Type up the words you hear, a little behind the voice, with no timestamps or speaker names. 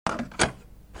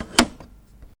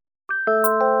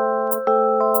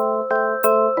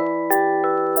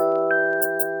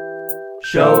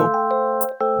Show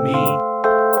me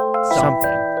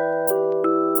something.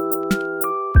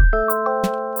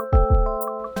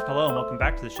 Hello and welcome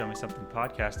back to the Show Me Something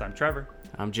podcast. I'm Trevor.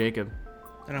 I'm Jacob.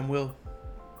 And I'm Will.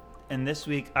 And this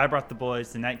week I brought the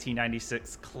boys the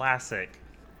 1996 classic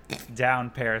Down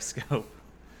Periscope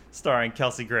starring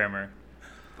Kelsey Grammer.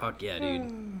 Fuck yeah,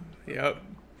 dude.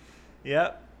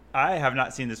 Yep. I have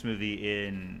not seen this movie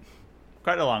in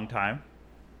quite a long time.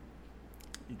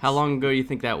 How long ago do you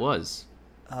think that was?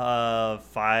 5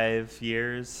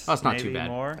 years. Oh, it's not maybe too bad.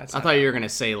 More. I thought you were going to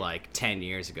say like 10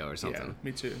 years ago or something. Yeah,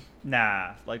 me too.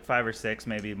 Nah, like 5 or 6,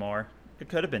 maybe more. It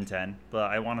could have been 10, but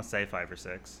I want to say 5 or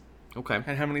 6. Okay.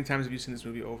 And how many times have you seen this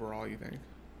movie overall, you think?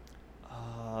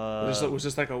 Was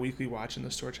this like a weekly watch in the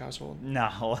Storch household?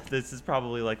 No, this is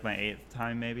probably like my 8th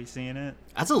time maybe seeing it.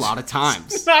 That's a lot of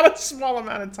times. It's not a small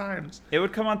amount of times. It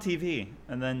would come on TV,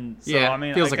 and then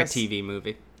feels like a TV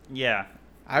movie. Yeah,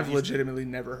 I've legitimately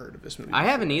never heard of this movie I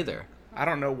before. haven't either. I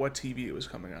don't know what TV it was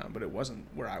coming on, but it wasn't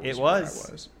where I was. It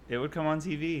was. It would come on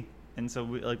TV, and so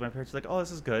my parents were like, "Oh,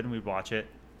 this is good," and we'd watch it.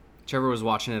 Trevor was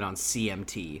watching it on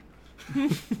CMT.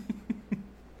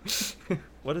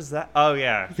 What is that? Oh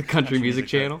yeah, The country music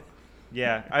channel.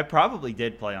 Yeah, I probably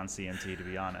did play on CMT, to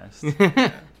be honest.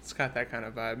 Yeah, it's got that kind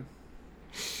of vibe.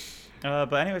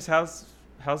 But anyways,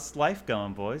 how's life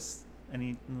going, boys?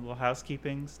 Any little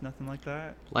housekeepings? Nothing like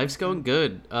that? Life's going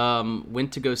good.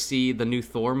 Went to go see the new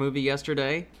Thor movie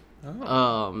yesterday.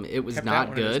 Oh. It was Kept not that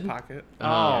one good. In his pocket.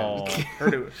 Oh.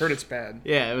 Heard it's bad.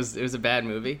 Yeah, it was a bad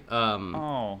movie. I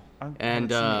haven't seen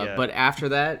it yet. But after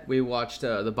that, we watched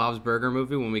the Bob's Burger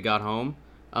movie when we got home.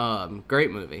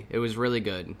 Great movie. It was really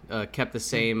good. Kept the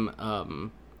same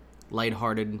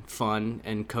lighthearted fun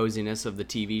and coziness of the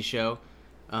TV show.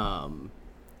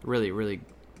 Really, really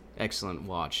excellent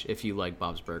watch if you like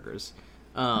Bob's Burgers.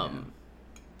 Trying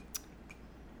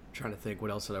to think,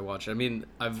 what else did I watch? I mean,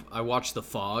 I watched The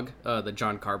Fog, the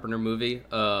John Carpenter movie,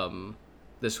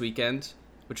 this weekend,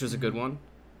 which was a good one.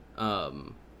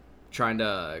 Trying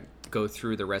to go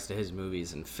through the rest of his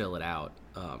movies and fill it out.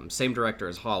 Same director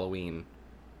as Halloween,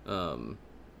 and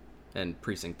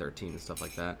Precinct 13 and stuff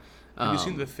like that. Have you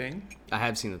seen The Thing? I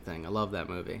have seen The Thing. I love that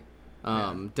movie.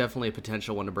 Definitely a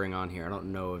potential one to bring on here. I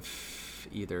don't know if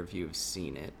either of you have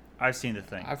seen it. I've seen The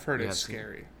Thing. I've heard it's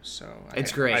scary, so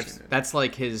it's great. That's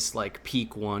like his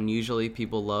peak one. Usually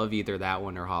people love either that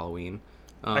one or Halloween.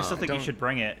 I still think you should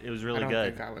bring it. It was really good. I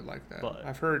don't think I would like that. But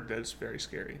I've heard that it's very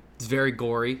scary. It's very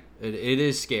gory. It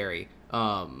is scary.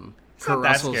 Kurt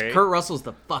Russell's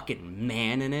the fucking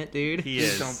man in it, dude. He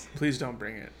is. Please don't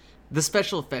bring it. The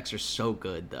special effects are so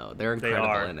good, though. They're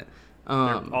incredible in it. They're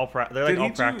all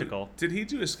practical. Did he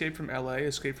do Escape from LA,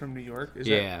 Escape from New York? Is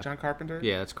that John Carpenter?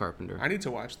 Yeah, that's Carpenter. I need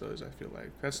to watch those, I feel like.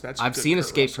 That's I've seen Kurt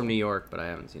Escape Russell. from New York, but I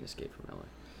haven't seen Escape from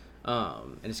LA.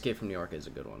 And Escape from New York is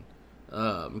a good one.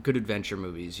 Good adventure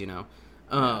movies, you know.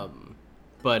 I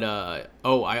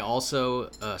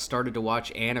also started to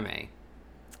watch anime.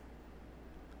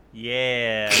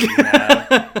 Yeah, you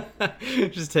have.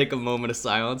 Just take a moment of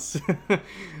silence.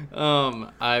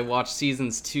 I watched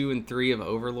seasons 2 and 3 of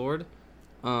Overlord.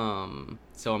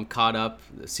 So I'm caught up.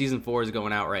 Season 4 is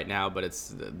going out right now, but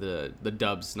it's the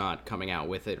dub's not coming out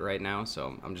with it right now,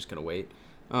 so I'm just gonna wait.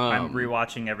 I'm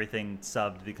rewatching everything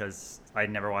subbed because I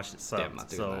never watched it subbed. Yeah, I'm not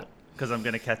doing that. Because I'm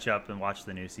gonna catch up and watch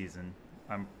the new season.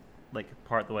 I'm like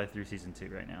part the way through season 2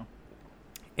 right now.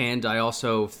 And I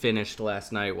also finished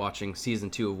last night watching season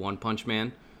 2 of One Punch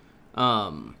Man,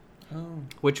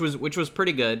 which was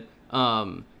pretty good.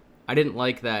 I didn't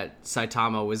like that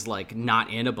Saitama was like not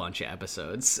in a bunch of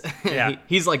episodes. Yeah.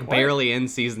 He's like barely in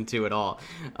season 2 at all.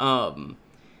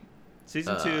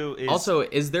 Season 2 is also,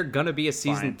 is there gonna be a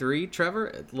season 3,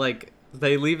 Trevor? Like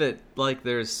they leave it like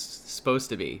there's supposed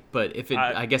to be, but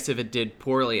I guess if it did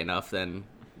poorly enough, then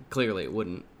clearly it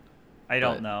wouldn't. I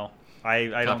don't know. I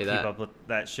don't keep that. up with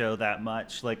that show that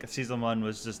much. Like season 1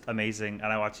 was just amazing,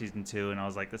 and I watched season 2, and I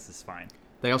was like, this is fine.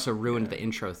 They also ruined the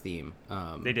intro theme.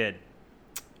 They did.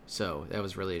 So that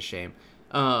was really a shame.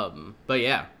 But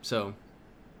yeah, so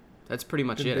that's pretty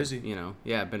much it. Busy. You know,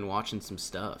 yeah, I've been watching some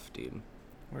stuff, dude.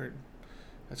 Word.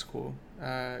 That's cool.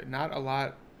 Not a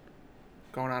lot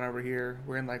going on over here.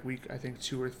 We're in like week, I think,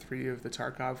 2 or 3 of the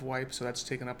Tarkov wipe, so that's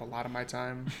taken up a lot of my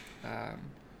time.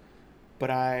 But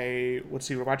let's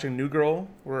see, we're watching New Girl.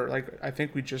 I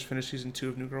think we just finished season 2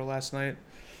 of New Girl last night,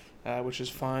 which is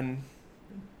fun.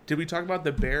 Did we talk about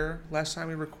The Bear last time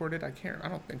we recorded? I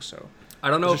don't think so. I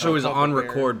don't know if it was on The Bear.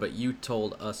 record, but you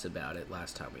told us about it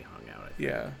last time we hung out.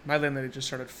 Yeah, my landlady just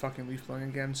started fucking leaf blowing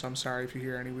again, so I'm sorry if you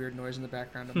hear any weird noise in the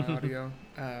background of my audio.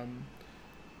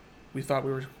 we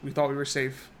were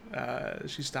safe.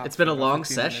 She stopped. It's been a for about long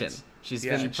 15 session. minutes. She's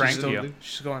Yeah, been pranked she's you. still-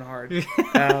 She's going hard.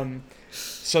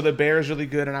 So The Bear is really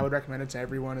good, and I would recommend it to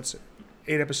everyone. It's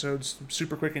 8 episodes,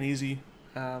 super quick and easy.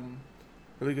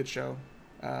 Really good show.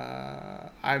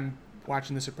 I'm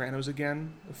watching The Sopranos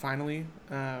again, finally.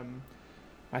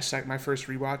 My first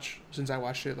rewatch since I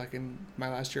watched it like in my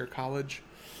last year of college.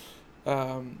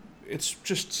 It's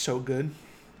just so good.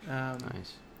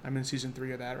 Nice. I'm in season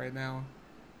 3 of that right now.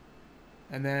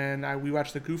 And then we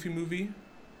watched the Goofy movie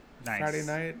Nice. Friday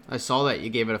night. I saw that you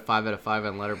gave it a 5 out of 5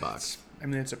 on Letterboxd. I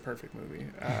mean, it's a perfect movie.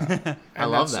 I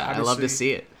love that. I love to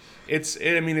see it. It's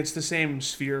the same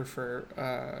sphere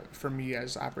for me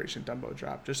as Operation Dumbo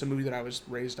Drop. Just a movie that I was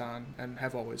raised on and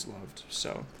have always loved.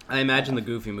 So I imagine the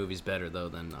Goofy movie's better though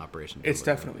than Operation Dumbo. it's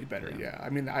definitely better. Yeah. I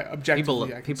mean,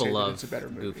 objectively, I can say that it's a better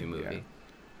movie. Goofy movie. Yeah.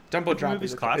 Dumbo Drop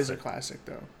movie's is a classic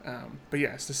though. But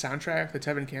yes, the soundtrack, the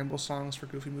Tevin Campbell songs for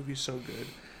Goofy movie, so good.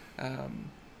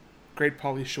 Great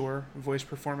Pauly Shore voice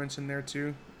performance in there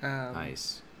too.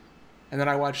 Nice. And then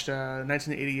I watched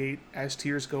 1988 As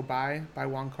Tears Go By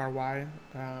Wong Kar-wai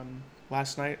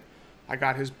last night. I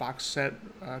got his box set,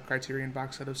 Criterion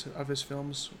box set of his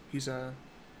films. He's I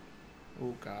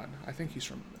think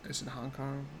he's is in Hong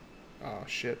Kong. Oh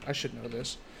shit, I should know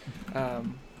this. I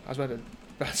was about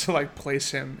to like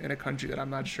place him in a country that I'm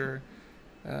not sure.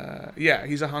 Yeah,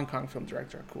 he's a Hong Kong film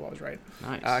director. Cool, I was right.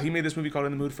 Nice. He made this movie called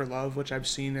In the Mood for Love, which I've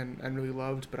seen and really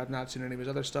loved, but I've not seen any of his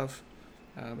other stuff.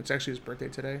 It's actually his birthday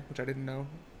today, which I didn't know.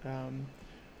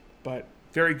 But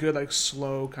very good, like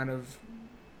slow, kind of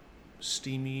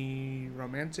steamy,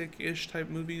 romantic-ish type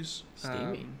movies.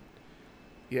 Steamy.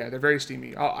 Yeah, they're very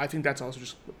steamy. I think that's also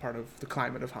just part of the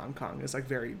climate of Hong Kong. It's like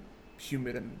very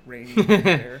humid and rainy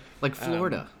there. Like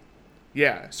Florida.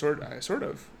 Yeah, sort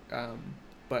of.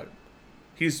 But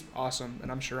he's awesome,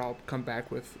 and I'm sure I'll come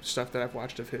back with stuff that I've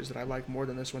watched of his that I like more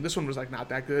than this one. This one was like not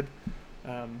that good,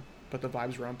 but the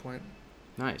vibes were on point.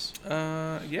 Nice.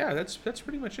 Yeah, that's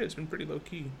pretty much it. It's been pretty low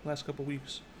key last couple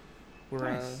weeks.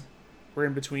 We're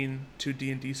in between 2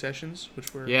 D&D sessions,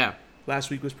 which were last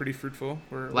week was pretty fruitful.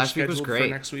 We're Last week was scheduled great. for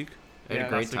next week. I had a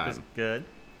great Last week was time. good.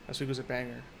 Last week was a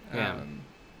banger. Yeah.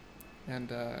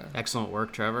 And Excellent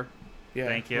work, Trevor. yeah,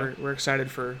 Thank you. We're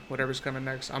excited for whatever's coming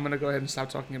next. I'm gonna go ahead and stop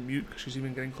talking and mute because she's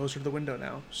even getting closer to the window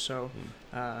now. So,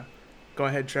 go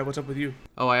ahead, Trev. What's up with you?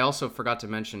 Oh, I also forgot to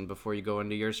mention before you go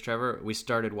into yours, Trevor, we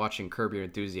started watching Curb Your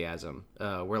Enthusiasm.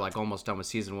 We're like almost done with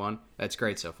season 1. That's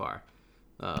great so far.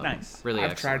 Nice. Really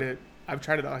I've excellent.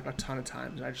 tried it like a ton of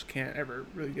times, and I just can't ever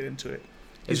really get into it.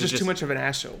 Is He's it just too much of an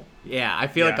asshole. Yeah, I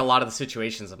feel like Yeah. a lot of the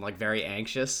situations I'm like very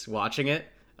anxious watching it,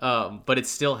 but it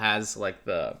still has like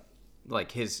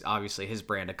his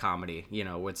brand of comedy. You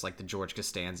know, it's like the George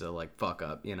Costanza like fuck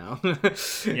up. You know.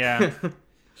 Yeah.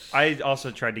 I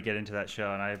also tried to get into that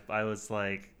show, and I was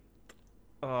like,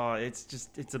 oh, it's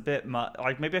a bit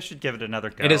like maybe I should give it another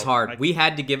go. It is hard. We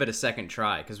had to give it a second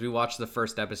try because we watched the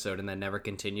first episode and then never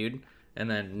continued, and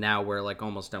then now we're like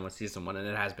almost done with season 1, and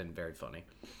it has been very funny.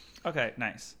 Okay,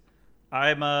 nice.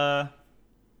 I'm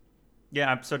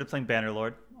started playing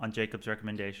Bannerlord on Jacob's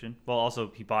recommendation. Well,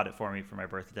 also he bought it for me for my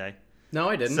birthday. No,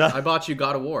 I didn't. So- I bought you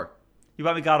God of War. You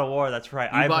bought me God of War. That's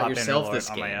right. I bought bought yourself Bannerlord this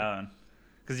on game. my own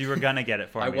because you were gonna get it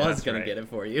for I me. was that's gonna right. get it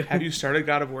for you. Have you started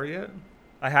God of War yet?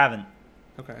 I haven't.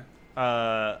 Okay.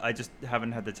 I just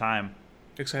haven't had the time.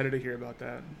 Excited to hear about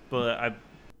that. But I'm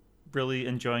really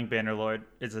enjoying Bannerlord.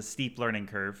 It's a steep learning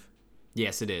curve.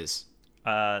 Yes, it is.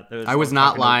 I I was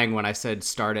not lying when I said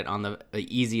start it on the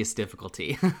easiest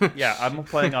difficulty. Yeah, I'm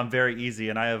playing on very easy,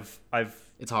 and I've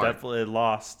It's hard. definitely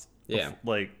lost Yeah.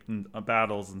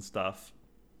 battles and stuff.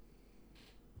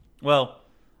 Well,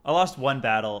 I lost one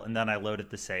battle, and then I loaded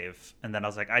the save, and then I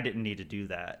was like, I didn't need to do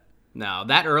that. No,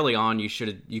 that early on you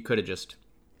could have just.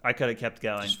 I could have kept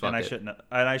going, Just fuck and I it. shouldn't.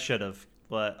 And I should have,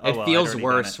 but It I'd feels already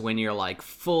worse done when you're like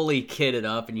fully kitted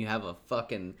up and you have a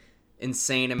fucking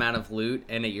insane amount of loot,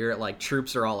 and your like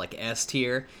troops are all like S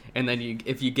tier, and then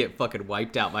if you get fucking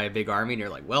wiped out by a big army, and you're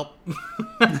like, well,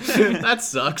 that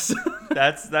sucks. it.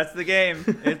 That's the game.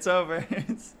 It's over.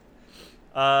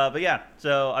 But yeah,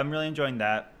 so I'm really enjoying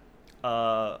that.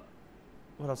 What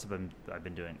else have I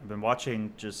been doing? I've been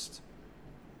watching, just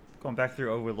going back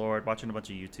through Overlord, watching a bunch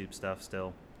of YouTube stuff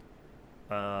still.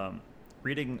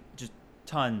 Reading just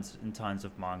tons and tons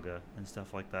of manga and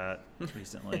stuff like that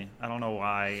recently. I don't know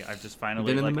why. I've just finally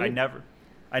Been in the like mood?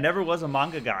 I never was a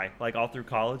manga guy, like all through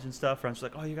college and stuff. Friends were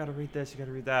like, oh, you got to read this, you got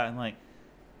to read that. I'm like,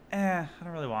 I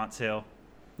don't really want to.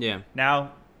 Yeah.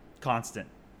 Now, constant,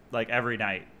 like every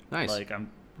night. Nice. Like I'm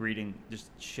reading just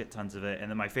shit tons of it. And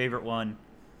then my favorite one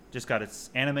just got its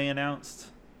anime announced.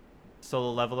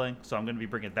 Solo Leveling, so I'm going to be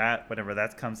bringing that whenever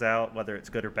that comes out, whether it's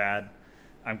good or bad.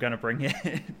 I'm going to bring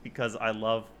it because I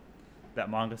love that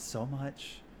manga so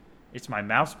much. It's my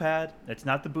mouse pad. It's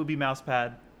not the booby mouse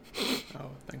pad.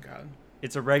 Oh, thank God.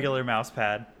 It's a regular mouse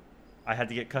pad. I had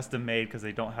to get custom made because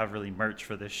they don't have really merch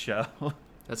for this show.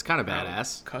 That's kind of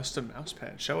badass. Custom mouse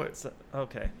pad. Show it. So,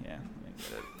 okay, yeah. Let me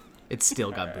get it. It's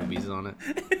still got boobies on it.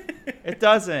 It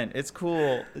doesn't. It's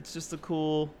cool. It's just a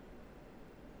cool...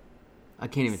 I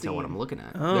can't even tell what I'm looking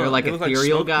at. Oh, They're like they look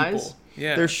ethereal smoke guys. people.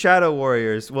 Yeah. They're Shadow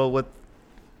Warriors. Well, with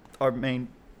our main...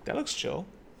 That looks chill.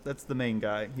 That's the main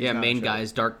guy. He's Yeah, not main Shadow. guy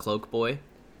is Dark Cloak Boy.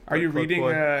 Are you Dark Cloak reading?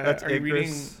 Boy. That's Are you reading?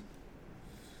 Icarus.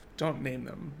 Don't name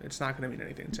them. It's not going to mean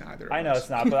anything to either. Of I know us. it's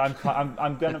not, but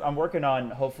I'm working on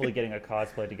hopefully getting a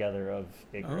cosplay together of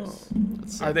Icarus.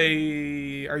 Oh. Are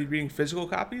you reading physical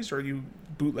copies or are you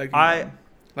bootlegging them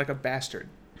like a bastard?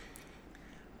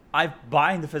 I'm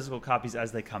buying the physical copies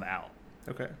as they come out.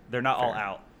 Okay. They're not all Fair.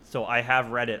 out, so I have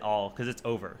read it all because it's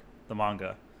over the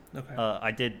manga. Okay.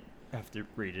 I did have to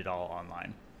read it all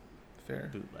online, Fair.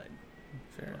 bootleg.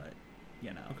 Fair. But,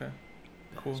 you know. Okay.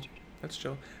 Cool. That's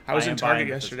chill. I was in Target buying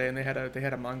the yesterday and they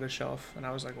had a manga shelf and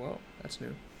I was like, whoa, that's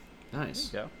new.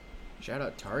 Nice. Yeah. Shout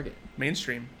out Target.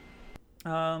 Mainstream.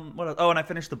 What else? Oh, and I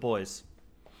finished The Boys.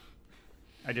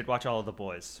 I did watch all of The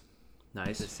Boys.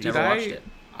 Nice. Did Never watched it.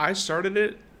 I started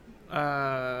it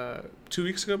 2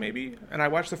 weeks ago maybe, and I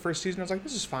watched the first season. I was like,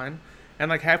 this is fine. And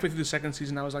like halfway through the second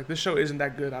season, I was like, this show isn't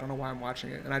that good. I don't know why I'm watching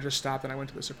it. And I just stopped and I went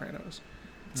to The Sopranos.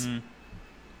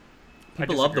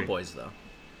 People love The Boys though.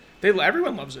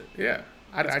 Everyone loves it. Yeah,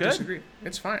 I good. disagree.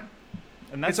 It's fine.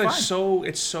 And that's It's like fine.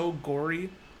 it's so gory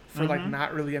for like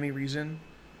not really any reason.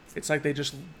 It's like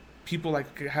people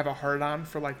like have a hard on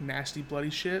for like nasty bloody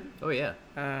shit. Oh yeah.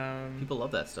 Um, People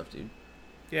love that stuff, dude.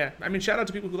 yeah, I mean, shout out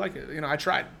to people who like it. You know, I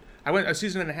tried. I went a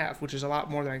season and a half, which is a lot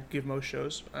more than I give most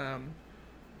shows.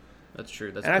 That's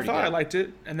true. That's and I pretty thought good. I liked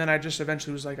it, and then I just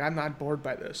eventually was like, I'm not bored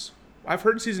by this. I've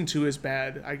heard season 2 is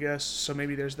bad, I guess, so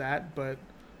maybe there's that. But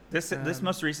This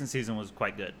most recent season was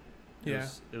quite good. It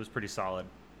was pretty solid.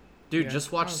 Dude, Yeah.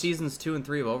 just watch seasons 2 and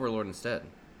 3 of Overlord instead.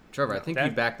 Trevor, I think you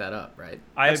backed that up, right?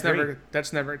 that's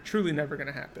truly never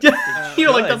gonna happen.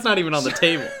 You're like, good. that's not even on the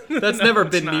table. That's never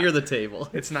been not. near the table.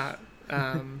 It's not.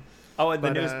 Oh, and the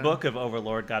But, newest book of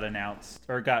Overlord got announced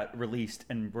or got released,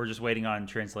 and we're just waiting on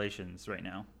translations right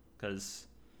now because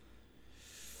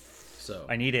So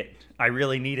I need it. I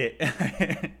really need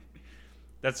it.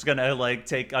 That's gonna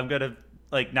I'm gonna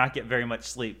not get very much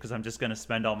sleep because I'm just gonna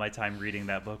spend all my time reading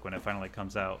that book when it finally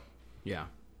comes out. yeah,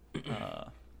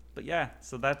 But yeah,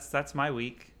 so that's my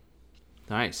week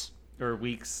nice. or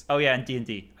weeks. Oh yeah, and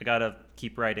D&D. I gotta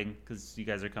keep writing because you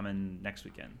guys are coming next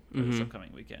weekend, or this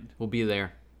upcoming weekend. We'll be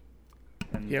there.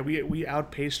 And Yeah, we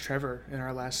outpaced Trevor in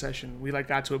our last session. We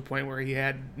got to a point where he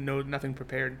had nothing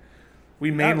prepared. We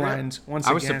mainlined once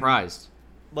again. I was surprised.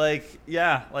 I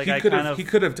He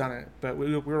could have done it, but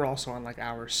we were also on like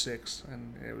hour 6,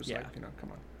 and it was like,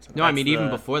 come on. No, I mean even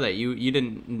before that, you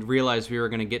didn't realize we were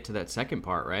going to get to that second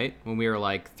part, right? When we were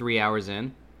like 3 hours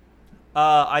in.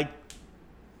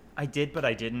 I did, but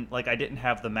I didn't. I didn't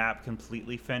have the map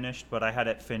completely finished, but I had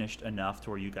it finished enough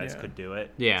to where you guys could do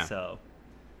it. Yeah. So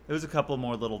there was a couple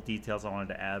more little details I wanted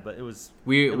to add, but it was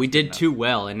We did enough. too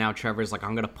well, and now Trevor's like,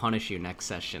 I'm going to punish you next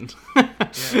session.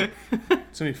 Yeah.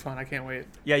 It's gonna be fun. I can't wait.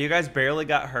 Yeah, you guys barely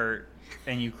got hurt,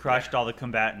 and you crushed all the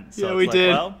combatants. So Yeah, it's we did.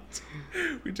 Well,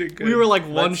 We did good. We were like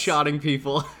Let's- one-shotting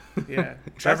people. Yeah.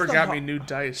 Trevor the got ho- me new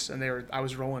dice, and I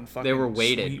was rolling fucking They were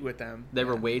weighted. sweet with them. They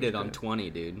were Yeah, weighted it was on good. 20,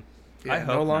 dude. Yeah, I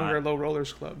hope no longer not. a low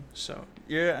rollers club. So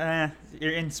you're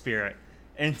in spirit.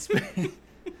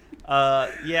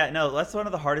 Yeah, no, that's one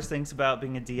of the hardest things about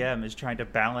being a DM is trying to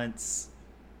balance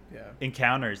yeah.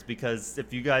 encounters, because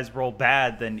if you guys roll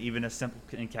bad, then even a simple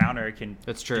encounter can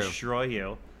That's true. destroy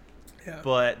you. Yeah.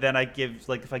 But then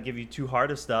if I give you too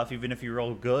hard of stuff, even if you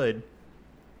roll good,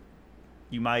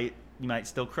 you might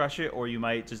still crush it, or you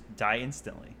might just die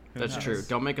instantly. Who That's knows? true.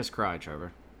 Don't make us cry,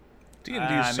 Trevor. D&D is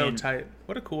I so mean, tight.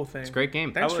 What a cool thing. It's a great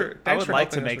game. Thanks I for would thanks for like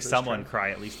to helping us make with this, someone Trev.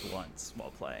 cry at least once while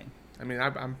playing. I mean,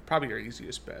 I'm probably your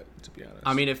easiest bet, to be honest.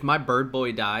 I mean, if my bird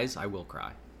boy dies, I will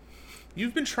cry.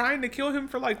 you've been trying to kill him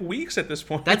for like weeks at this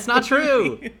point. That's not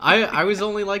true. I was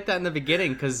only like that in the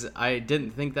beginning because I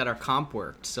didn't think that our comp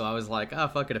worked. So I was like, oh,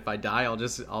 fuck it. If I die,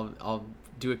 I'll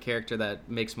do a character that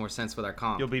makes more sense with our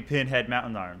comp. You'll be Pinhead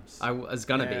Mountain Arms. I was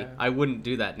gonna Yeah. be. I wouldn't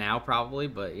do that now, probably,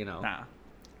 but you know. Nah,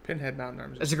 Pinhead Mountain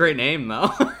Arms. It's a great name,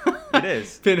 though. it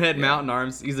is. Pinhead Mountain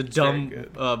Arms. He's a dumb very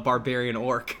good. barbarian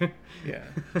orc. Yeah,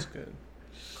 that's good.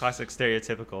 Classic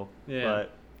stereotypical. Yeah.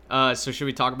 But So should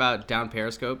we talk about Down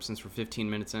Periscope since we're 15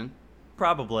 minutes in?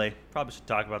 probably should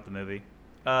talk about the movie.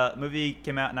 Movie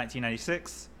came out in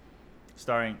 1996,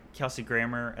 starring Kelsey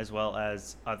Grammer as well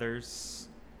as others.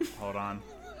 Hold on.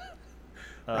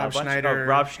 Rob Schneider,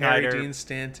 Rob Schneider, Harry Dean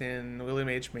Stanton, William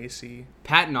H. Macy.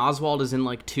 Patton Oswalt is in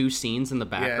like 2 scenes in the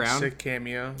background. Yeah, sick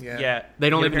cameo. Yeah. They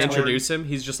don't He even apparently- introduce him.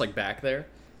 He's just like back there.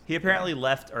 He apparently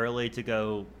left early to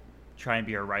go try and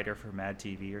be a writer for Mad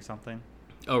TV or something.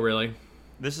 Oh, really?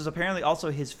 This is apparently also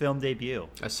his film debut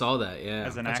I saw that, yeah.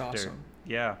 as an That's actor. awesome.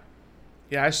 Yeah.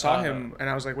 Yeah, I saw him, and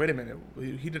I was like, wait a minute.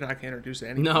 He did not get introduced to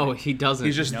anything. No, he doesn't.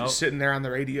 He's just Nope. sitting there on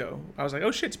the radio. I was like,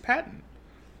 oh, shit, it's Patton.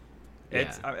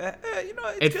 It's it's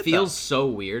It good, feels though. so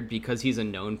weird because he's a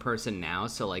known person now.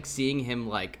 So like seeing him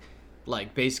like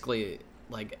basically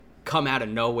like come out of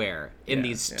nowhere in Yeah,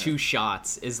 these yeah. 2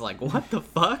 shots is like, what the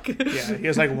fuck? Yeah, he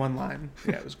has like one line.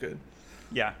 Yeah, it was good.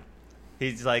 Yeah.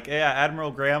 He's like, yeah,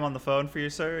 Admiral Graham on the phone for you,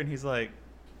 sir. And he's like,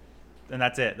 and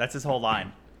that's it. That's his whole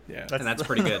line. Yeah. And that's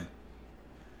pretty good.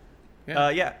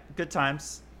 Yeah, good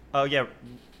times. Oh, yeah.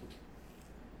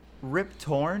 Rip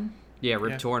Torn. Yeah,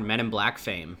 Rip Yeah. Torn, Men in Black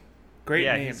fame. Great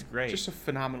Yeah, name. he's great. Just a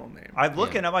phenomenal name. I'm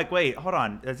looking, Yeah. I'm like, wait, hold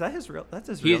on. Is that his real? That's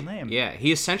his real name. Yeah,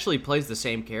 he essentially plays the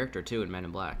same character too in Men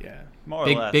in Black. Yeah. More or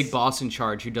less. Big boss in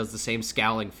charge who does the same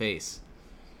scowling face.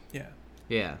 Yeah.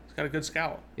 Yeah, He's got a good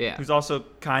scowl. yeah. Who's also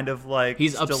kind of like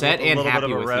He's still upset a and little bit happy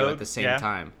of a with you rogue. at the same Yeah.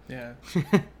 time. Yeah.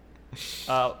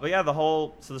 But yeah,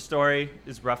 the story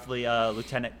is roughly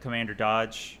Lieutenant Commander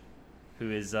Dodge,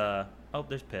 who is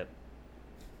there's Pip,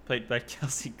 played by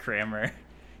Kelsey Grammer.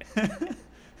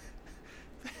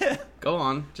 Go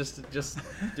on, just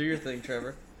do your thing,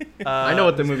 Trevor. I know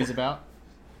what the movie's about.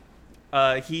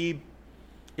 He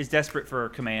is desperate for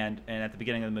command, and at the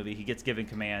beginning of the movie, he gets given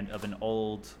command of an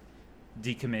old,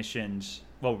 decommissioned,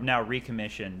 well, now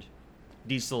recommissioned,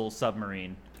 diesel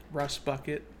submarine, Rust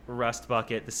Bucket. Rust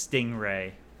Bucket, the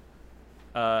Stingray,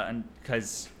 and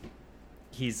because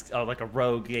he's like a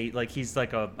rogue, like he's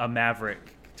like a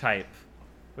maverick type,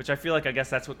 which I feel like I guess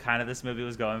that's what kind of this movie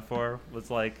was going for, was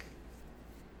like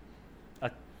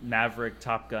a Maverick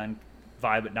Top Gun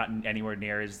vibe, but not anywhere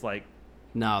near as like,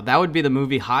 No, that would be the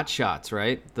movie Hot Shots,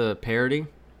 right? The parody.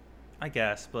 I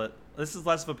guess, but this is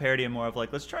less of a parody and more of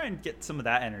like, let's try and get some of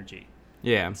that energy.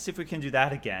 Yeah. Let's see if we can do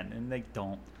that again, and they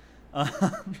don't.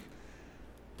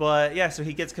 But yeah, so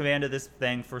he gets command of this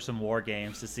thing for some war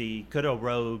games to see could a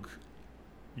rogue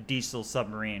diesel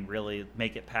submarine really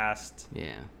make it past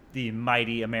Yeah. the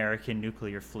mighty American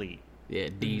nuclear fleet. Yeah,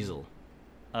 Diesel.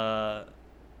 And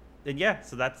yeah,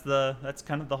 so that's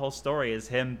kind of the whole story, is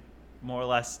him more or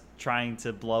less trying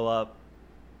to blow up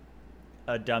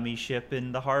a dummy ship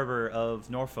in the harbor of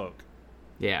Norfolk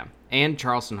Yeah. And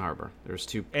Charleston Harbor. There's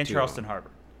two. and two Charleston Harbor.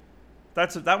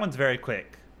 That one's very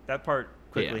quick. That part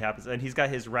quickly Yeah. happens, and he's got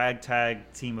his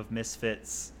ragtag team of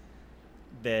misfits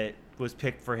that was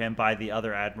picked for him by the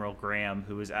other Admiral Graham,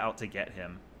 who was out to get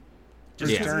him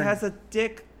just Yeah. because he has a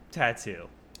dick tattoo.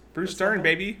 Bruce That's Stern, the whole-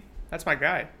 baby. That's my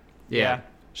guy. Yeah.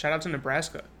 Shout out to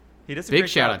Nebraska. He does a Big great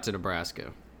shout job. out to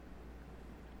Nebraska.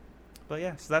 But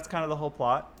yeah, so that's kind of the whole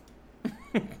plot.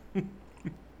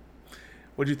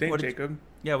 What'd you think, What did- Jacob?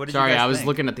 Yeah, what did Sorry, you guys I was think?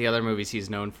 looking at the other movies he's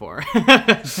known for.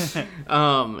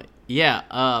 I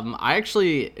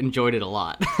actually enjoyed it a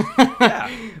lot. Yeah.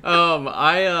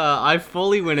 I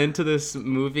fully went into this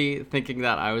movie thinking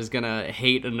that I was gonna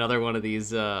hate another one of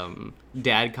these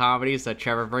dad comedies that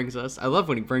Trevor brings us. I love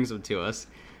when he brings them to us,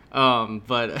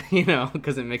 but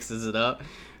because it mixes it up.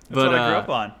 That's what I grew up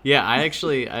on. Yeah, I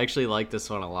actually liked this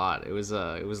one a lot. It was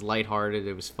lighthearted.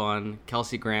 It was fun.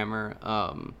 Kelsey Grammer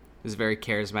is a very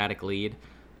charismatic lead.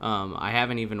 I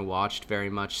haven't even watched very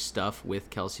much stuff with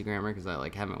Kelsey Grammer because I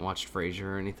haven't watched Frasier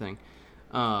or anything.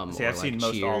 See, I've seen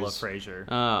most all of Cheers. Frasier.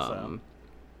 So.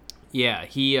 Yeah,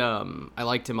 he I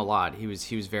liked him a lot. He was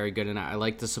very good in it. I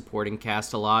liked the supporting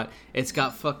cast a lot. It's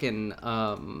got fucking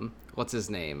what's his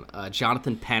name?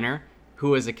 Jonathan Penner, who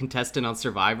was a contestant on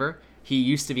Survivor. He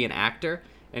used to be an actor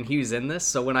and he was in this.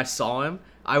 So when I saw him,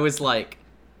 I was like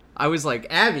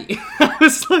Abby. I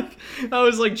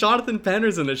was like Jonathan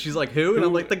Penner's in it. She's like, who? And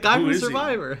I'm like, the guy who from is he?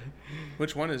 Survivor.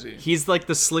 Which one is he? He's like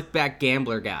the slick back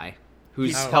gambler guy who's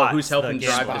He who's spots helping the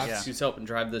drive gambler, the, yeah. who's helping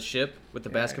drive the ship with the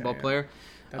basketball yeah. player.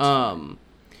 That's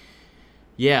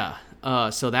Yeah.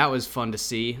 So that was fun to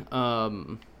see.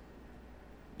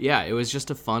 Yeah, it was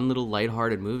just a fun little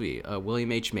lighthearted movie.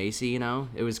 William H. Macy,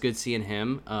 it was good seeing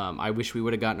him. I wish we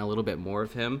would have gotten a little bit more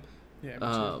of him. Yeah, me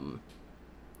too.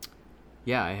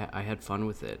 Yeah, I had fun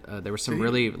with it. There were some Did he-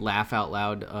 really laugh out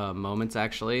loud moments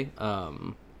actually.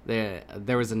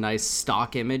 There was a nice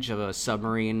stock image of a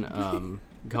submarine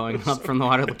going up from the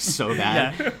water. It looked so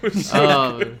bad.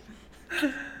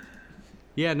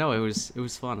 Yeah. Yeah, no, it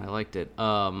was fun. I liked it.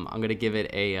 I'm gonna give it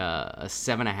a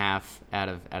 7.5 out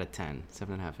of 10.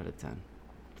 7.5 out of 10.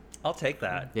 I'll take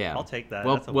that. Yeah, I'll take that.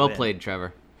 Well, That's a well win. played,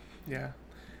 Trevor.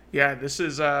 Yeah, this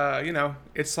is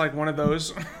it's like one of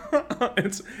those.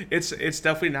 it's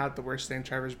definitely not the worst thing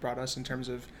Trevor's brought us in terms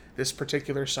of this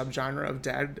particular subgenre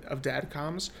of dad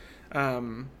coms.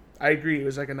 I agree. It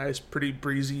was like a nice, pretty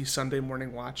breezy Sunday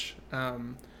morning watch.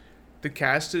 The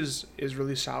cast is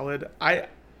really solid. I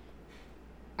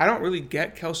don't really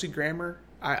get Kelsey Grammer.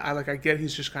 I get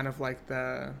he's just kind of like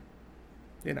the,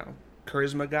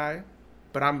 charisma guy.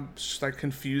 But I'm just like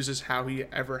confused as how he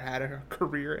ever had a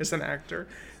career as an actor.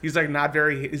 He's like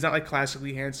he's not like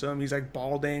classically handsome. He's like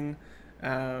balding.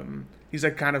 He's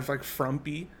like kind of like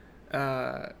frumpy.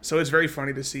 So it's very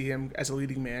funny to see him as a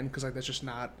leading man because like that's just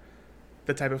not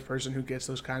the type of person who gets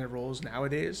those kind of roles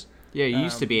nowadays. Yeah, you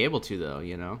used to be able to though,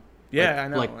 Yeah, like, I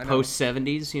know. Like post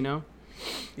 70s,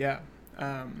 Yeah.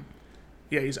 I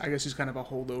guess he's kind of a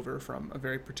holdover from a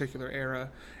very particular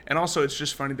era. And also it's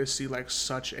just funny to see like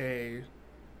such a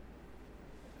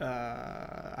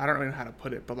I don't know how to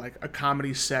put it, but like a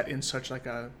comedy set in such like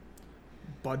a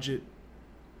budget,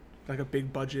 like a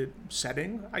big budget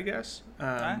setting, I guess.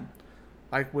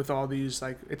 Like with all these,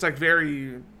 like it's like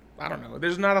very, I don't know.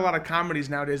 There's not a lot of comedies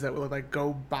nowadays that will like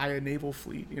go buy a naval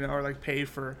fleet, or like pay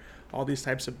for all these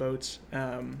types of boats.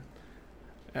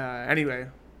 Anyway,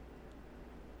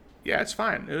 yeah, it's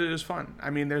fine. It was fun. I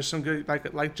mean, there's some good,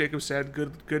 like Jacob said,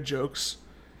 good jokes.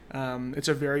 It's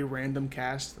a very random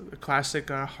cast. A classic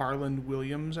Harland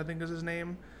Williams, I think is his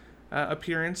name,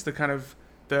 appearance. The kind of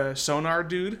the sonar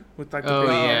dude with like the big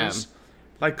nose.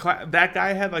 Like that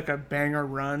guy had like a banger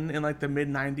run in like the mid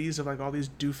 '90s of like all these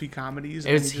doofy comedies.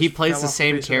 He plays the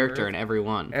same character in every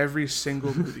one. Every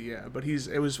single movie, yeah. But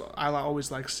I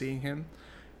always like seeing him.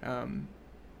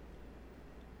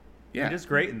 Yeah, he is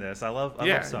great in this. I love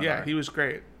Sonar. Yeah, he was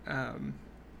great.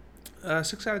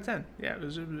 6 out of 10. Yeah, it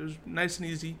was nice and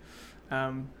easy.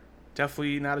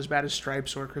 Definitely not as bad as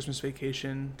Stripes or Christmas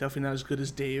Vacation. Definitely not as good as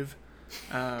Dave.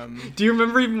 Do you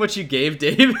remember even what you gave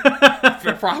Dave?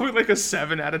 Probably like a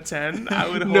 7 out of 10. I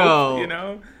would hope.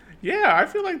 No. Yeah, I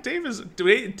feel like Dave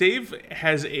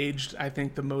has aged, I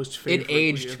think, the most favorably. It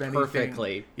aged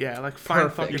perfectly. Yeah, like fine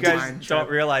fucking. You guys don't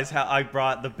realize how I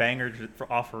brought the banger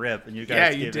off rip, and you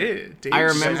guys. Yeah, you did. I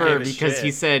remember because he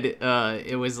said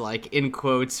it was like in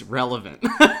quotes relevant.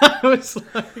 I was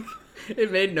like,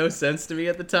 it made no sense to me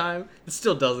at the time. It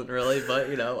still doesn't really, but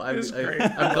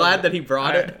I'm glad that he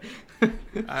brought it.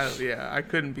 I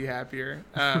couldn't be happier.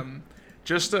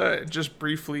 Just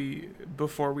briefly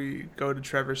before we go to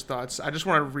Trevor's thoughts, I just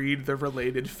want to read the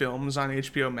related films on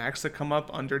HBO Max that come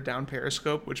up under Down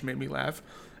Periscope, which made me laugh.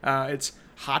 It's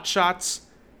Hot Shots,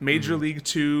 Major League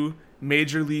 2,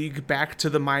 Major League Back to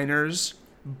the Minors,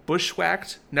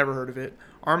 Bushwhacked, never heard of it,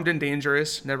 Armed and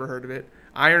Dangerous, never heard of it,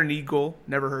 Iron Eagle,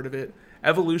 never heard of it,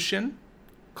 Evolution,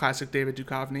 classic David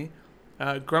Duchovny,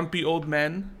 Grumpy Old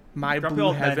Men, My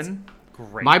Blue Heaven.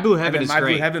 Great. My Blue Heaven is My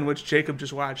great. Blue Heaven, which Jacob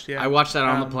just watched. Yeah, I watched that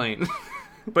on the plane.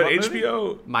 But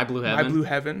HBO, My Blue Heaven. My Blue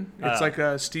Heaven. It's like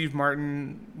a Steve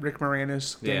Martin, Rick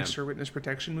Moranis gangster witness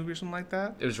protection movie or something like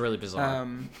that. It was really bizarre.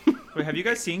 Wait, have you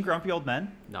guys seen Grumpy Old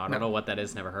Men? No, I don't know what that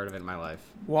is. Never heard of it in my life.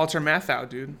 Walter Matthau,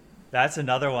 dude. That's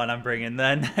another one I'm bringing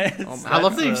then. I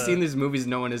love that you've seen these movies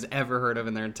no one has ever heard of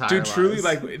in their entire lives. Dude, truly,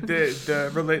 like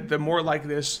the more like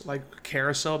this, like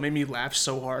Carousel made me laugh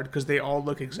so hard because they all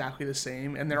look exactly the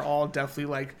same, and they're all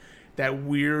definitely like that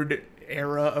weird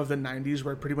era of the 90s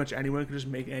where pretty much anyone could just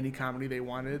make any comedy they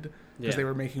wanted because they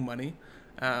were making money.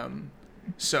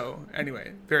 So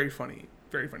anyway, very funny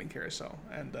Carousel,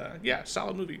 and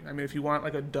solid movie. I mean, if you want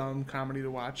like a dumb comedy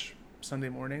to watch Sunday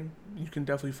morning, you can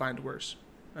definitely find worse.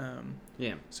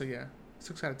 So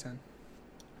 6 out of 10.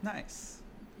 Nice.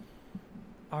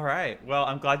 All right. Well,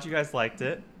 I'm glad you guys liked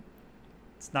it.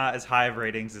 It's not as high of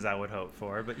ratings as I would hope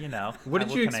for, but What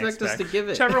did you expect us to give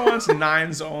it? Trevor wants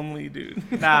 9s only, dude.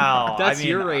 No, that's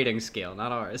your rating scale,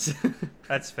 not ours.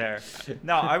 That's fair.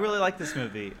 No, I really like this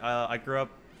movie. I grew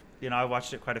up, I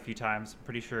watched it quite a few times. I'm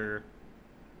pretty sure.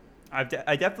 I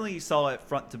definitely saw it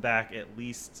front to back at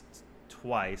least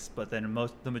twice, but then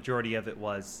the majority of it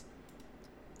was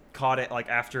caught it like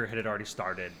after it had already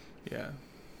started. Yeah.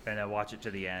 And I watch it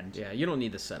to the end. Yeah, you don't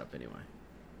need the setup anyway.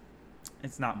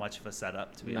 It's not much of a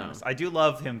setup, to be honest. I do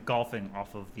love him golfing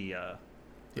off of the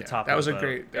top. That was a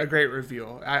great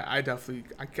reveal. I definitely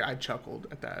chuckled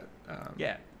at that.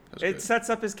 It sets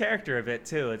up his character a bit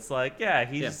too. It's like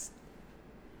he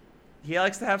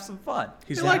likes to have some fun.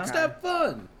 He likes to have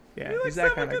fun. Yeah, he's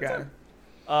that kind of guy.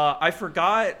 I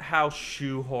forgot how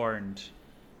shoehorned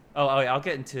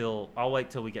I'll wait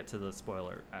till we get to the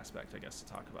spoiler aspect, I guess,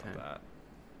 to talk about that.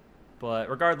 But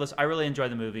regardless, I really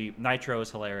enjoyed the movie. Nitro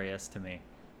is hilarious to me.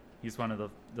 He's one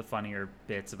of the funnier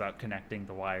bits about connecting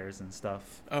the wires and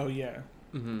stuff. Oh yeah.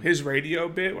 His radio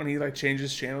bit when he like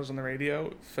changes channels on the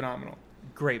radio, phenomenal.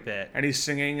 Great bit. And he's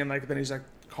singing and like then he's like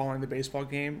calling the baseball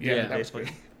game. Yeah, that was good.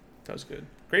 That was good.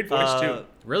 Great voice too.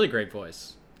 Really great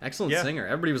voice. Excellent singer.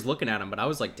 Everybody was looking at him, but I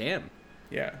was like, damn.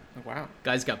 Yeah. Like, wow.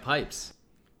 Guy's got pipes.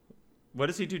 What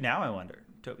does he do now, I wonder?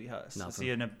 Toby Huss.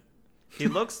 Nothing. He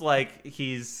looks like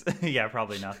he's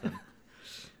probably nothing.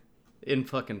 In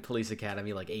fucking Police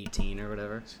Academy, like 18 or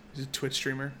whatever. He's a Twitch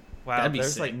streamer. Wow,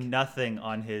 there's like nothing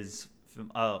on his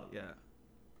film. Oh, yeah.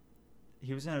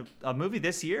 He was in a movie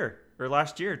this year, or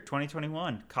last year,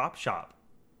 2021, Cop Shop.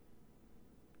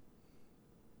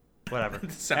 Whatever.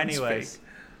 Anyways, fake.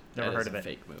 Never heard of it.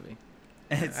 Fake movie.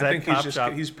 I think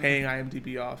he's paying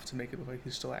IMDb off to make it look like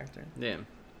he's still acting. Yeah.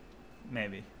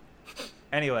 Maybe.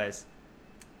 Anyways.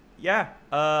 Yeah,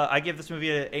 I give this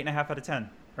movie an 8.5 out of 10.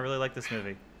 I really like this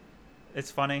movie. It's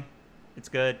funny. It's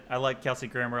good. I like Kelsey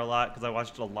Grammer a lot because I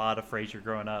watched a lot of Frasier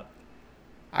growing up.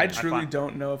 I truly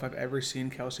don't know if I've ever seen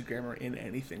Kelsey Grammer in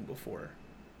anything before.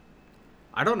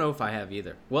 I don't know if I have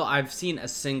either. Well, I've seen a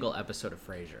single episode of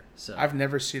Frasier. So I've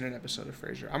never seen an episode of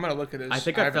Frasier. I'm gonna look at his. I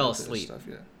think I fell asleep. Stuff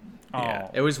yet. Yeah,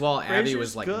 it was while Abby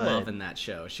was like good. loving that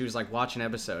show. She was like watching an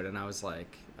episode, and I was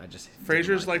like,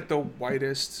 Frasier's like the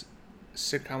whitest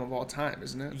sitcom of all time,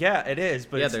 isn't it? Yeah, it is.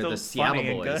 But it's they're still the Seattle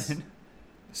funny boys. And good.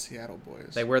 The Seattle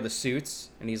boys. They wear the suits,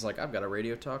 and he's like, "I've got a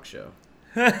radio talk show."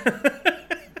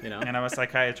 And I'm a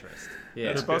psychiatrist.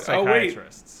 Yeah, they're both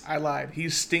psychiatrists. Oh, wait. I lied.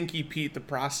 He's Stinky Pete, the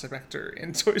prospector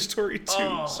in Toy Story 2.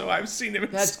 Oh, so I've seen him.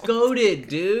 That's goated,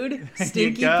 dude.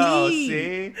 Stinky Pete.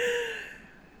 See?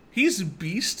 He's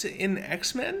Beast in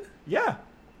X-Men? Yeah.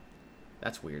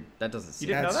 That's weird. That doesn't.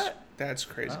 You didn't know that? That's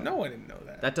crazy. Oh. No, I didn't know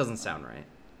that. That doesn't sound right.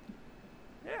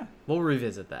 Yeah. We'll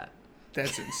revisit that.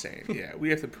 That's insane. Yeah, we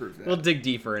have to prove that. We'll dig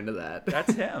deeper into that.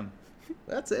 That's him.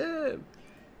 That's him.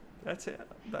 That's him.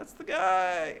 That's the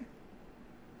guy.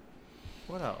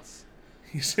 What else?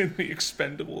 He's in the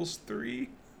Expendables 3.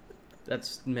 That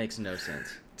makes no sense.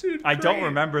 Dude, I don't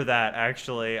remember that,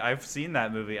 actually. I've seen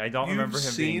that movie. I don't remember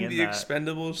him being in that. You've seen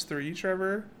the Expendables 3,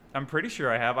 Trevor? I'm pretty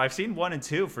sure I have. I've seen 1 and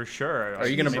 2 for sure. Are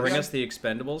you going to bring us the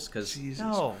Expendables? Because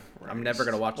no, I'm never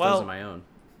going to watch those on my own.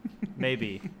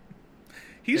 Maybe.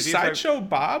 He's Sideshow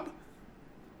Bob?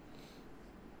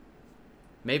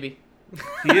 Maybe.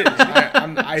 He is.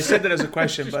 I said that as a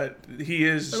question, but he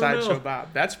is Sideshow Bob.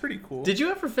 That's pretty cool. Did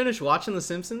you ever finish watching The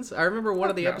Simpsons? I remember one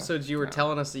of the episodes you were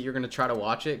telling us that you were going to try to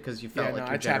watch it because you felt like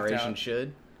your generation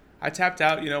should. I tapped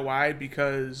out. You know why?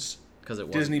 Because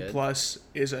it Disney Plus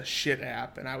is a shit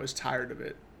app, and I was tired of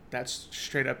it. That's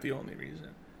straight up the only reason.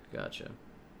 Gotcha.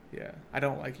 Yeah, I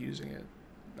don't like using it.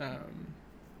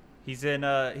 He's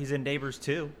in Neighbors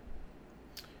 2.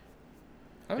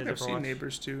 I think I've seen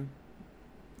Neighbors 2.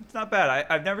 It's not bad.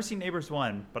 I've never seen Neighbors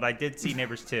 1, but I did see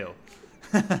Neighbors 2.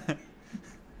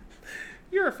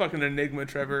 You're a fucking enigma,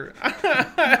 Trevor.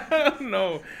 I don't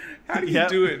know. How do you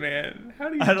do it, man? How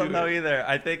do you do it? I don't know either.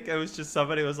 I think it was just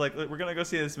somebody was like, we're going to go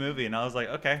see this movie. And I was like,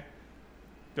 okay.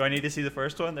 Do I need to see the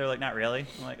first one? They're like, not really.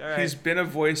 I'm like, all right. He's been a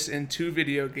voice in 2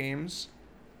 video games.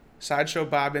 Sideshow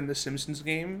Bob in the Simpsons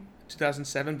game,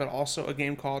 2007, but also a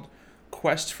game called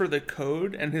Quest for the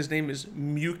Code, and his name is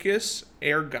Mucus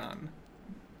Ergon.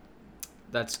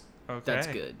 That's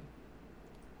good.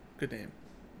 Good name.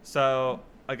 So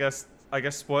I guess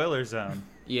spoiler zone.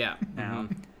 Yeah. Now,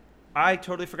 I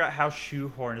totally forgot how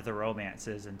shoehorned the romance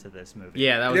is into this movie.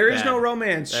 Yeah, that was There bad. is no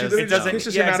romance. She It doesn't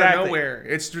kisses him out of nowhere.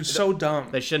 It's just so dumb.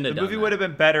 They shouldn't have The done movie that. would have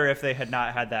been better if they had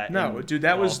not had that. No, dude,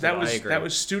 that was agree.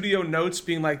 studio notes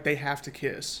being like they have to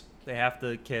kiss. They have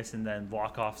to kiss and then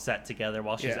walk off set together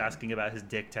while she's asking about his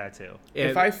dick tattoo.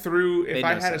 If I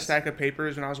had sense. a stack of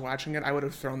papers when I was watching it, I would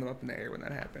have thrown them up in the air when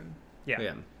that happened.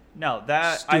 Yeah. No,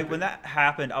 when that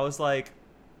happened, I was like,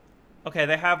 okay,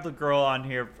 they have the girl on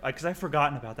here because I've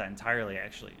forgotten about that entirely.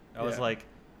 Actually, I was like,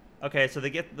 okay, so they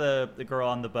get the girl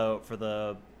on the boat for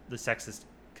the sexist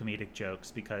comedic jokes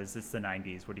because it's the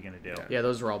 90s. What are you gonna do? Yeah,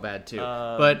 those were all bad too.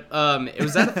 But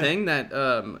was that a thing that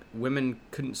women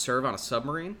couldn't serve on a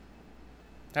submarine?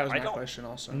 That was my question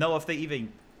also. Know if they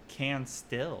even can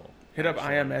still. Hit up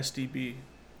IMSDB.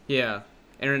 Yeah.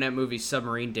 Internet Movie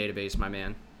Submarine Database, my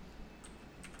man.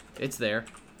 It's there.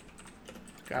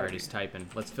 Alright, he's typing.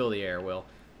 Let's fill the air, Will.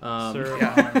 Submarine.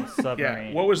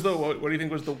 Yeah. What do you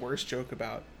think was the worst joke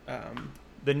about?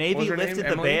 The Navy lifted the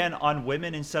Emily? ban on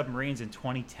women in submarines in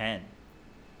 2010.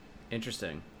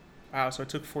 Interesting. Wow, so it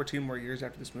took 14 more years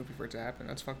after this movie for it to happen.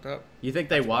 That's fucked up. You think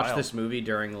they That's watched wild. this movie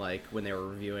during like when they were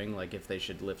reviewing like if they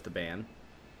should lift the ban?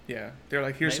 Yeah, they're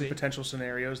like, here's Maybe. some potential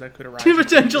scenarios that could arise. Two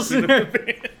potential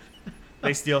scenarios.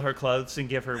 They steal her clothes and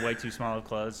give her way too small of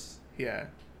clothes. Yeah,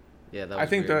 Yeah, that was I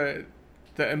think weird.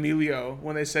 the Emilio,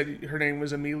 when they said her name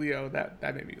was Emilio, that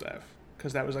made me laugh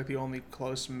because that was like the only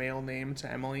close male name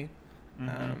to Emily.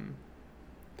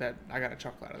 That I got a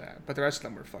chuckle out of that, but the rest of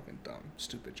them were fucking dumb,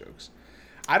 stupid jokes.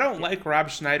 I don't like Rob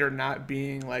Schneider not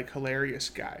being like hilarious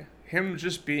guy. Him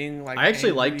just being like. I actually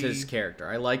angry, liked his character.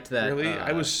 I liked that. Really,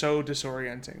 I was so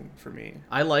disorienting for me.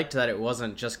 I liked that it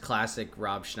wasn't just classic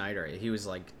Rob Schneider. He was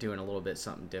like doing a little bit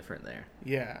something different there.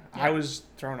 Yeah, I was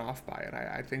thrown off by it.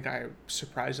 I think I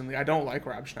surprisingly I don't like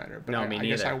Rob Schneider, but No, I me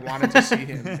guess neither. I wanted to see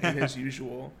him in his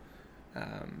usual.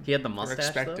 He had the or mustache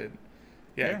expected. though.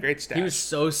 Yeah, Yeah. great stash. He was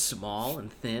so small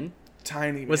and thin.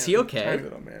 tiny. Was man. he okay? Tiny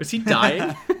little man. Was he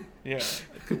dying? Yeah.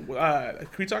 Can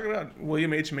we talk about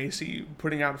William H. Macy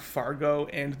putting out Fargo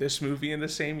and this movie in the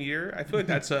same year? I feel like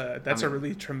that's a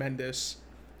really tremendous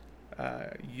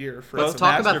year for. Let's Both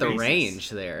talk about the masterpieces. range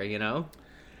there. You know.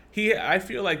 I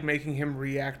feel like making him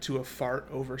react to a fart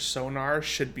over sonar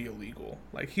should be illegal.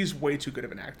 Like he's way too good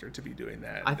of an actor to be doing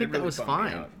that. I think It that really was bummed me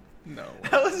fine. out. No,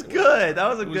 That was it good. That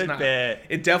was a It was good not. bit.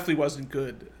 It definitely wasn't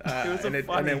good. It was a and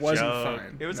funny it wasn't joke.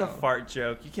 fine. It was No. a fart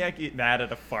joke. You can't get mad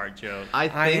at a fart joke. I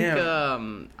think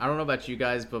am. I don't know about you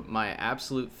guys, but my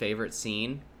absolute favorite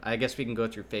scene. I guess we can go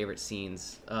through favorite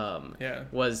scenes. Yeah.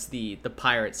 Was the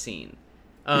pirate scene.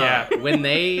 Yeah. When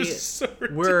they It's so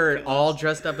were ridiculous. all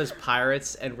dressed up as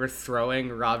pirates and were throwing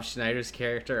Rob Schneider's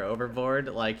character overboard,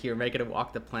 like you were making him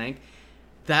walk the plank.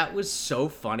 That was so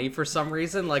funny for some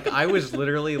reason. Like I was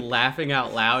literally laughing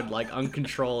out loud, like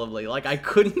uncontrollably. Like I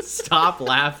couldn't stop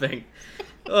laughing.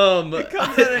 comes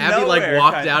out of Abby like nowhere,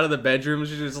 walked kinda. out of the bedroom.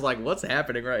 She was like, "What's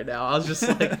happening right now?" I was just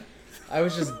like, I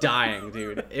was just dying,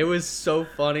 dude. It was so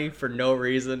funny for no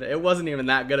reason. It wasn't even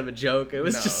that good of a joke. It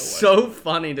was No, just it so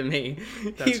funny to me.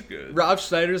 That's good. Rob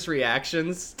Schneider's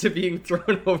reactions to being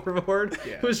thrown overboard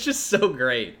Yeah. was just so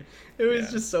great. It was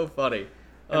Yeah. just so funny.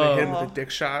 And they hit him Oh. with a dick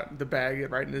shot, the bag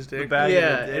right in his dick. bag.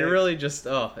 Yeah, the it dick. really just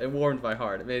it warmed my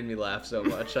heart. It made me laugh so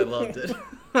much. I loved it.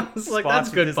 I was like, Spots that's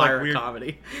with good his, like, pirate weird-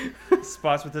 comedy.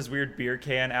 Spots with his weird beer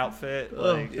can outfit.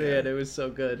 Oh Like, man, it was so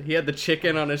good. He had the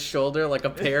chicken on his shoulder like a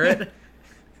parrot.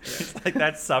 it's like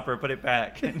that's supper. Put it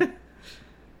back.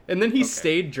 And then he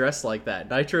stayed dressed like that.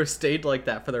 Nitro stayed like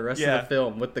that for the rest Yeah. of the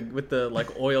film with the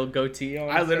like oil goatee on.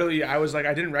 I was like,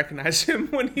 I didn't recognize him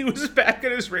when he was back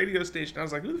at his radio station. I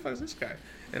was like, who the fuck is this guy?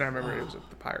 And I remember it was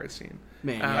the pirate scene.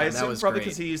 Man, I yeah, I that assume was probably great.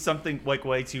 because he used something like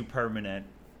way too permanent.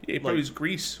 He probably used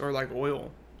grease or like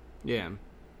oil. Yeah,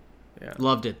 Yeah,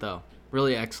 loved it though.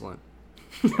 Really excellent.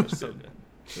 it was so good.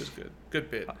 It was good.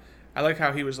 Good bit. I like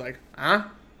how he was like,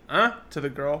 to the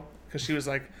girl because she was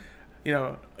like,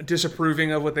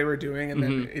 disapproving of what they were doing, and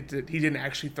then he didn't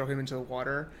actually throw him into the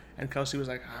water. And Kelsey was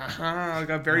like, it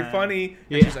got very funny.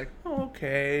 And Yeah. she's like, oh,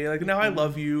 okay, like now I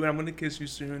love you and I'm gonna kiss you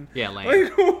soon. Yeah, lame.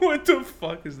 Like, what the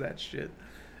fuck is that shit?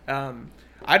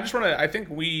 I just want to. I think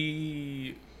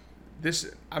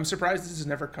I'm surprised this has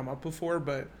never come up before,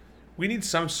 but we need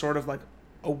some sort of like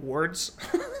awards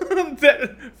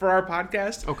for our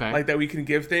podcast. Okay. Like that we can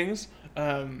give things.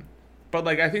 But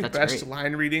like I think That's best great.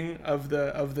 line reading of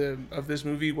this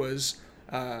movie was,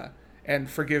 and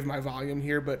forgive my volume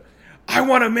here, but I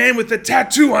want a man with a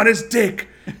tattoo on his dick.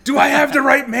 Do I have the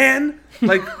right man?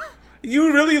 Like.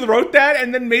 You really wrote that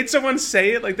and then made someone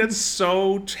say it? Like, that's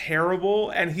so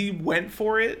terrible. And he went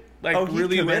for it. Like, Oh, he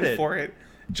really went committed. for it.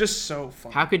 Just so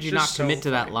funny. How could you Just not commit so to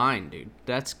that funny. line, dude?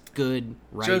 That's good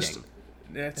writing.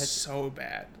 That's so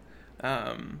bad.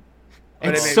 But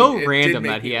It's it made so me- it did random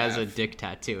make that he me has a laugh. dick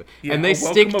tattoo, Yeah, and they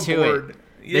welcome stick to aboard. it.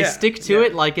 Yeah, They stick to yeah.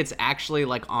 it like it's actually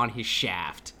like on his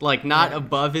shaft, like not Yeah.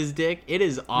 above his dick. It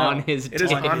is on No, his. It dick.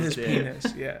 is on his dick.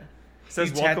 penis, yeah. Says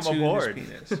He welcome tattooed his aboard.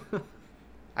 penis.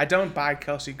 I don't buy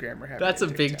Kelsey Grammer having That's a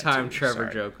dick big time tattoo, Trevor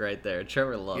sorry. joke right there.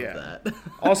 Trevor loved Yeah. that.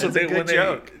 Also, It's a good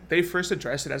joke. they first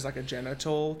addressed it as like a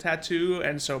genital tattoo,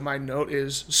 and so my note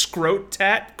is scrot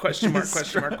tat ? Question mark.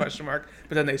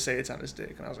 But then they say it's on his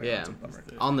dick, and I was like, oh, Yeah, that's a bummer.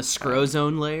 on the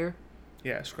scrozone layer.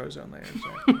 Yeah, scrozone layer.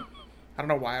 Sorry. I don't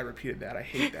know why I repeated that. I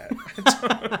hate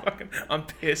that. I'm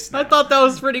pissed. Now. I thought that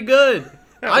was pretty good.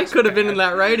 That I was could have been bad. in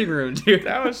that writing room, dude.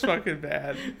 That was fucking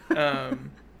bad.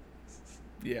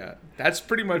 Yeah, that's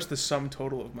pretty much the sum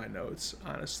total of my notes,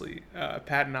 honestly.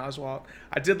 Patton Oswalt.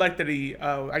 I did like that he,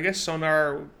 I guess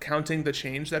Sonar counting the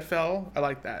change that fell. I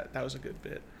like that. That was a good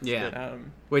bit. Yeah.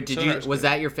 Um, Wait, Sonar was good.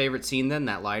 that your favorite scene then?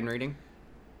 That line reading?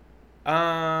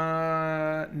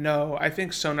 No, I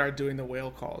think Sonar doing the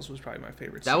whale calls was probably my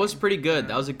favorite. That was pretty good.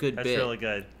 That was a good That's bit. really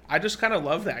good. I just kind of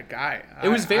love that guy. It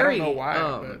was very I don't know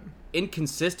why, but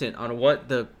inconsistent on what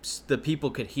the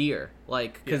people could hear.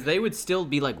 Like, because they would still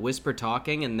be like whisper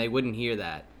talking and they wouldn't hear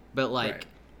that. But like, Right.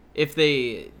 if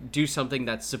they do something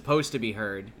that's supposed to be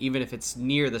heard, even if it's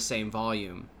near the same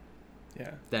volume,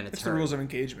 yeah, then it's the heard. rules of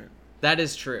engagement. That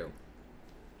is true.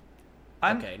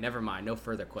 I'm- Okay, never mind. No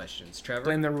further questions. Trevor?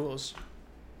 Blame the rules.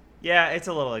 Yeah, it's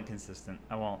a little inconsistent.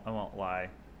 I won't lie.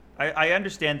 I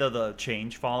understand though the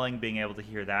change falling, being able to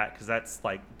hear that, because that's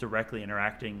like directly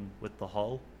interacting with the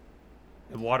hull.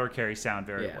 The water carries sound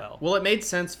very well. Well, it made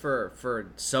sense for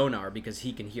Sonar because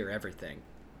he can hear everything.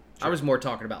 I was more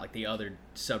talking about like the other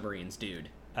submarines, dude.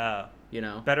 You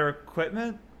know? Better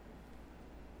equipment?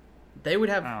 They would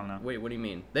have... I don't know. Wait, what do you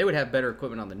mean? They would have better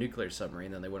equipment on the nuclear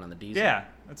submarine than they would on the diesel. Yeah,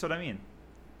 that's what I mean.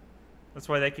 That's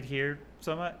why they could hear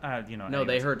so much. No,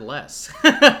 they heard less.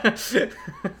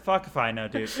 Fuck if I know,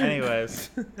 dude. Anyways,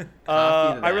 Copy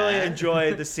I really that.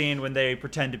 enjoy the scene when they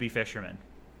pretend to be fishermen.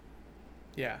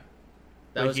 Yeah,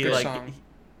 That was he, good. like- like, song.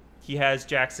 he has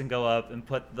Jackson go up and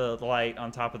put the light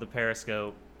on top of the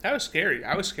periscope. that was scary.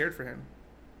 I was scared for him.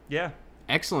 Yeah.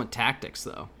 Excellent tactics,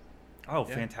 though. Oh,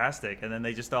 Yeah. fantastic. And then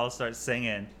they just all start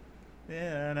singing.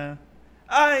 Yeah, no.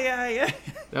 Oh, yeah.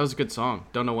 That was a good song.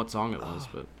 Don't know what song it was,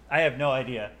 but... I have no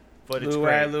idea, but it's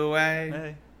Luai, great. Luai.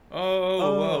 Hey.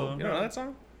 Oh, whoa. You no. don't know that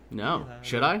song? No.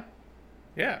 Should I?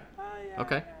 Yeah.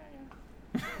 Okay.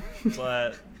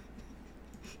 But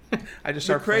I just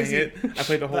You're start playing crazy. it. I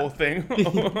play the whole thing.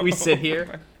 We sit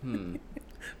here.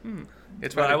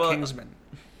 It's But I about will- a Kingsman.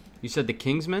 You said The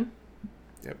Kingsman?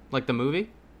 Yep. Like the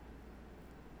movie?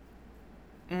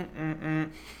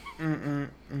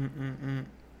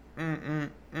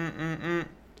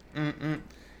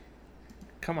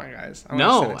 Come on, guys.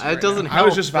 No, it doesn't I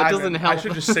was help. just That vibing. doesn't I help.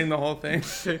 should just sing the whole thing.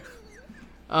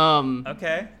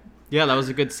 okay. Yeah, that was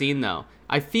a good scene, though.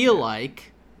 I feel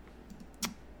like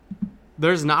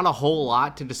there's not a whole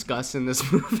lot to discuss in this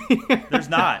movie. There's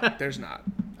not. There's not.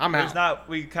 I'm There's out. not.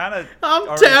 We kind of.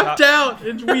 I'm tapped out,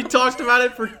 and we talked about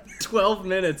it for 12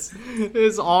 minutes.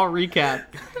 It's all recap.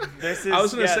 This is. I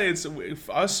was gonna yeah, say it's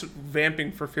us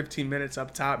vamping for 15 minutes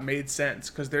up top made sense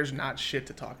because there's not shit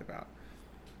to talk about.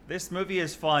 This movie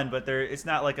is fun, but it's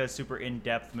not like a super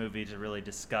in-depth movie to really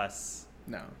discuss.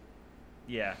 No.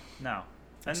 Yeah, no,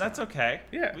 and It's that's not. okay.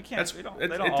 Yeah, we can't. that's- We don't. it-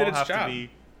 They don't it all did its have job. to be.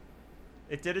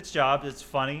 It did its job. It's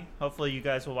funny. Hopefully, you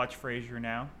guys will watch Frasier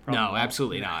now. Probably No, won't.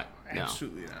 absolutely not. No,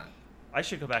 Absolutely not. I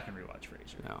should go back and rewatch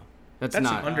Frasier. no. That's That's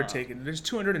not. an undertaking. There's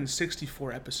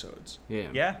 264 episodes. Yeah.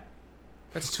 Yeah,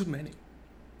 That's too many.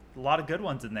 a lot of good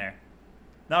ones in there.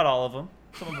 Not all of them.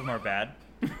 Some of them are bad.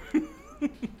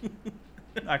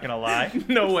 Not gonna lie,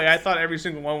 No way. I thought every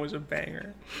single one was a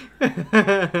banger. but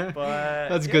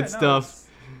That's yeah, good no, stuff.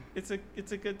 It's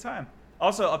a good time.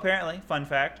 Also, apparently, fun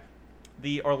fact: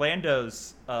 the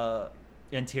Orlando's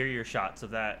interior shots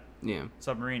of that Yeah.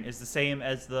 submarine is the same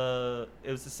as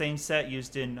it was the same set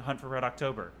used in Hunt for Red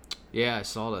October. Yeah, I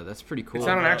saw that. That's pretty cool. It's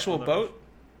not an the- actual on the- boat?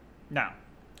 No.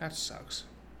 That sucks.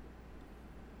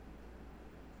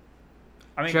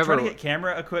 I mean, Trevor- trying to get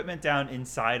camera equipment down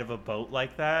inside of a boat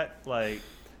like that, like,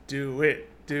 Do it.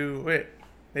 Do it.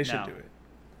 They should No. do it.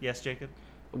 yes, Jacob?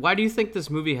 Why do you think this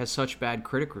movie has such bad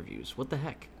critic reviews? What the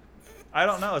heck? I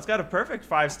don't know. It's got a perfect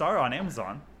 5-star on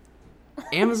Amazon.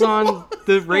 Amazon,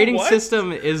 the rating What?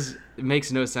 system it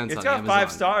makes no sense It's on got Amazon.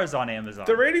 5 stars on Amazon.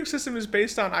 The rating system is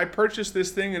based on I purchased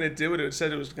this thing and it did what it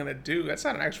said it was going to do. That's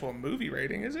not an actual movie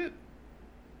rating, is it?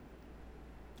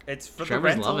 It's for the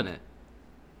Trevor's rental. loving it.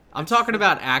 I'm talking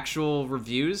about actual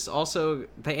reviews. Also,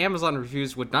 the Amazon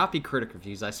reviews would not be critic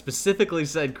reviews. I specifically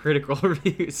said critical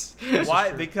reviews.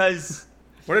 Why? Because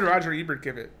What did Roger Ebert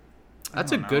give it?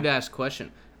 That's a don't know. good ass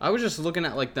question. I was just looking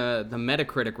at like the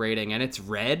Metacritic rating, and it's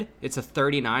red. It's a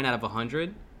 39 out of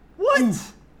 100.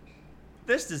 what?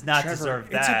 This does not Trevor, deserve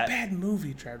it's a that. bad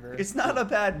movie, Trevor. It's not a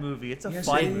bad movie. It's a Yes,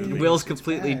 fun it movie. is. Will's It's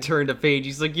completely bad. turned a page.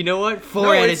 He's like, you know what? 4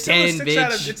 No, out of it's still a 10, 6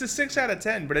 out of- bitch. it's a 6 out of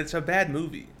 10, but it's a bad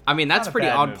movie. I mean, that's not a pretty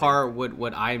bad on movie. par with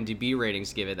what IMDb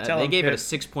ratings give it. Tell They him, gave it a Pip.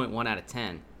 6.1 out of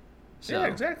 10. So Yeah,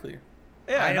 exactly.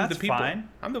 Yeah, I and am that's the people. fine.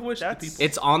 I'm the voice of the That's- people.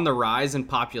 it's on the rise in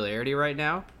popularity right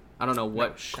now. I don't know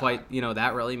what shot. quite,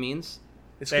 that really means.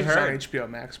 It's They 'cause it's on heard. HBO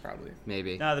Max, probably.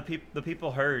 Maybe. No, the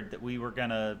people heard that we were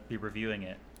gonna be reviewing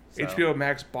it. So. HBO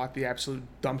Max bought the absolute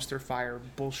dumpster fire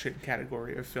bullshit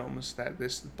category of films that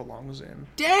this belongs in.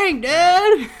 Dang,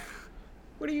 Dad!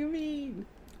 What do you mean?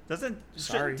 Shouldn't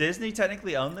Sorry. Disney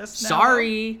technically own this now?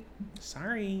 Sorry.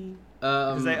 Sorry.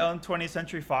 Because they own 20th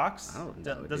Century Fox. I don't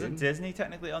know, Doesn't dude. Disney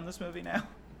technically own this movie now?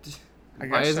 I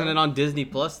guess Why isn't so. it on Disney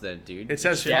Plus then, dude? It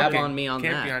says dab fucking on me on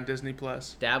can't that. be on Disney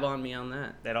Plus. Dab on me on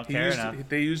that. They don't care enough.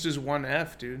 They used his one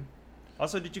F, dude.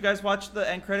 Also, did you guys watch the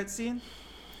end credit scene?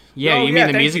 Yeah, Oh, you mean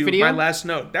the thank music you. video? My last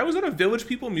note. That was on a Village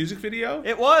People music video.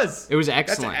 It was. It was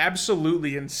That's excellent.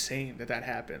 absolutely insane that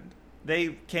happened.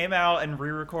 They came out and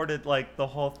re-recorded like the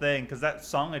whole thing because that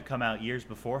song had come out years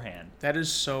beforehand.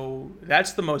 That's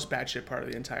the most batshit part of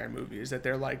the entire movie is that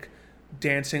they're like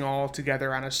dancing all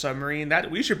together on a submarine. That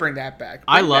we should bring that back.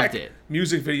 I Bring loved back it.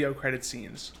 Music video credit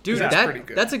scenes. Dude, That's pretty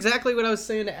good. that's exactly what I was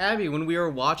saying to Abby when we were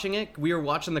watching it. We were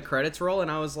watching the credits roll, and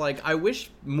I was like, I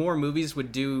wish more movies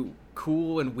would do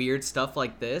cool and weird stuff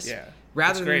like this. Yeah,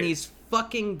 Rather it's than great. these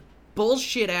fucking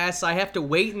bullshit ass, I have to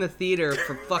wait in the theater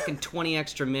for fucking 20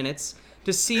 extra minutes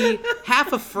to see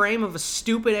half a frame of a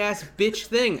stupid ass bitch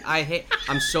thing.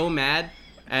 I'm so mad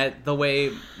at the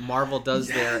way Marvel does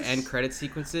their end credit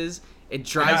sequences. It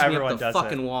drives me up the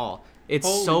fucking wall. It's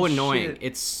Holy so annoying.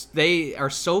 shit. They are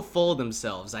so full of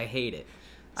themselves. I hate it.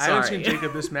 I haven't Sorry. seen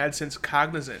Jacob this mad since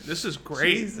Cognizant. This is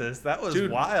great. Jesus, that was Dude,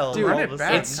 wild. Dude, all run of it a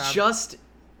back. sudden.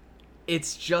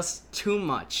 It's just too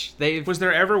much. Was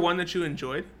there ever one that you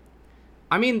enjoyed?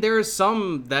 I mean, there are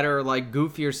some that are like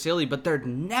goofy or silly, but they're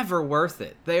never worth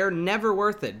it. They are never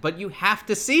worth it, but you have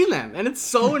to see them, and it's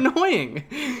so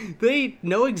annoying. They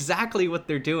know exactly what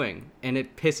they're doing, and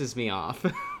it pisses me off.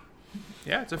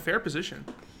 Yeah, it's a fair position.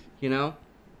 You know?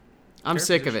 I'm Fair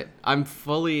sick of position. it. I'm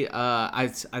fully, I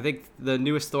think the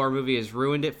newest Thor movie has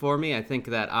ruined it for me. I think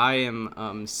that I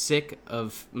am sick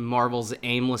of Marvel's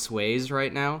aimless ways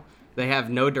right now. They have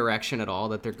no direction at all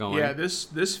that they're going. Yeah,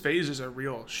 this phase is a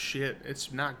real shit.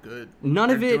 It's not good. None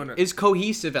of They're it doing is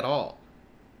cohesive at all.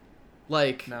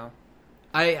 Like, No.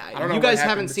 I don't know you what guys happened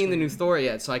haven't seen the between- new Thor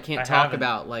yet, so I can't I talk haven't.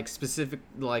 about like specific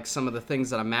like some of the things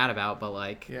that I'm mad about. But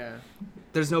like, Yeah.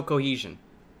 there's no cohesion.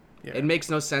 Yeah. It makes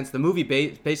no sense. The movie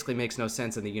basically makes no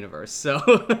sense in the universe. So,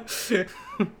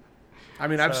 I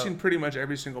mean, I've So- seen pretty much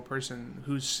every single person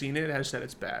who's seen it has said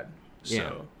it's bad. So,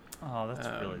 Yeah. Oh, that's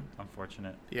really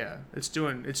unfortunate. yeah, it's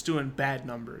doing bad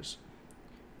numbers.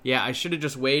 yeah, I should have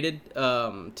just waited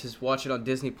to watch it on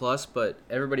Disney Plus. But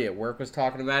everybody at work was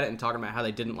talking about it and talking about how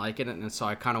they didn't like it, and so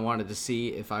I kind of wanted to see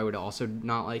if I would also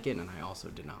not like it, and I also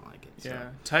did not like it. So. Yeah,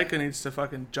 Taika needs to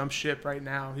fucking jump ship right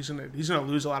now. He's gonna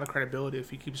lose a lot of credibility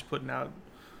if he keeps putting out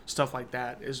stuff like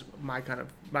that. Is my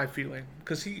feeling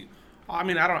because I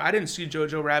didn't see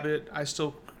Jojo Rabbit. I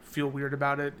still feel weird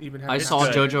about it. Even having I It's saw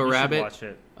good. Jojo You should Rabbit. Watch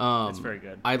it. It's very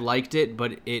good. I liked it,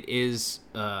 but it is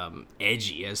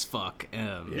edgy as fuck.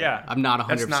 Yeah. I'm not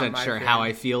That's 100% not my sure thing. how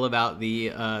I feel about the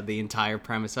entire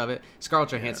premise of it. Scarlett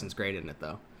Johansson's great in it,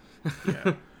 though.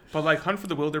 Yeah. But like Hunt for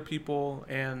the Wilder People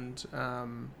and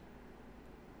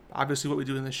obviously What We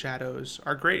Do in the Shadows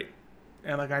are great.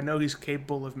 And like I know he's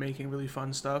capable of making really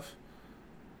fun stuff.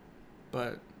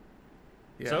 But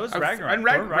yeah. So is I've- Ragnarok. And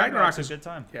Ragnarok Ragnarok is a good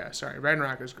time. Yeah, sorry.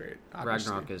 Ragnarok is great.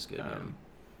 Obviously. Ragnarok is good, yeah.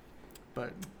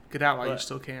 But get out while you But-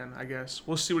 still can, I guess.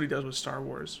 We'll see what he does with Star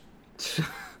Wars.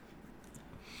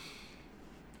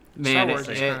 Man, Star Wars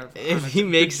is kind of- if he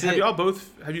makes have it...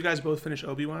 Have you guys both finished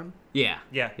Obi-Wan? Yeah.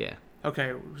 Yeah. Yeah.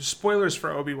 Okay, spoilers for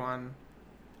Obi-Wan.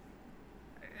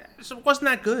 So it wasn't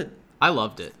that good. I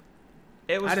loved it.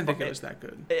 It was. I didn't think it was that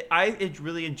good. I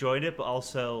really enjoyed it, but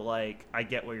also like I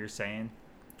get what you're saying.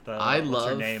 I what's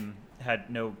her love name had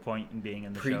no point in being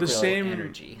in the show. Prequel The same-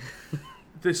 energy.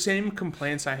 The same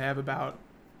complaints I have about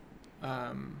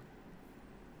I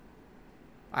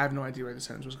have no idea where the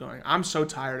sentence was going. I'm so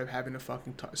tired of having to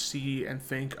fucking see and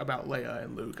think about Leia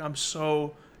and Luke. I'm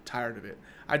so tired of it.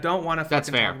 I don't want to That's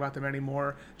fucking fair. talk about them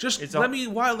anymore. Just It's let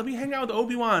all- me hang out with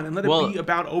Obi-Wan and let Well, it be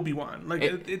about Obi-Wan. Like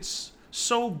it's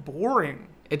so boring.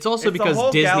 It's also It's the because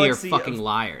whole Disney are galaxy fucking of-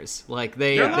 liars. Like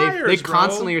they They're they liars,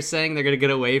 constantly bro. are saying they're gonna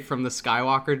get away from the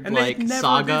Skywalker And like they've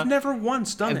saga. never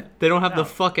once done and it. they don't have No. the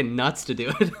fucking nuts to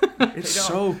do it. It's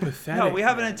don't. so pathetic. No, we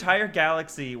have an man. entire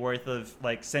galaxy worth of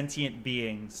like sentient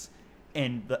beings,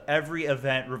 and every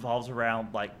event revolves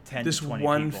around like 10 this to 20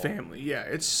 one people. family. Yeah,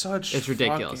 it's such It's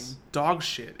ridiculous. fucking dog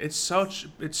shit. It's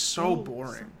so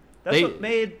boring. That's They- what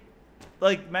made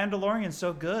like Mandalorian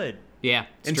so good Yeah,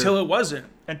 it's Until true. it wasn't.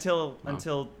 until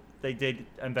they did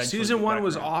eventually. Season get 1 back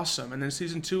was around. awesome, and then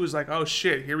season 2 was like, oh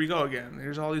shit, here we go again.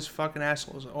 There's all these fucking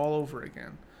assholes all over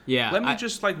again. Yeah, Let me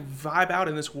just like vibe out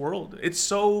in this world. It's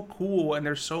so cool, and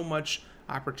there's so much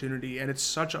opportunity, and it's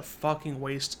such a fucking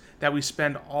waste that we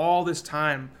spend all this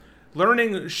time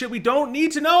learning shit we don't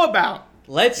need to know about.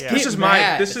 let's Yeah. get This is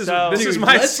mad. my this is So- this is Dude,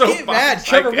 my let's get soapbox, mad. I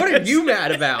Trevor, what are guess. you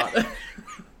mad about?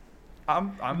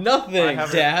 I'm Nothing, I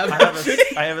have Dab.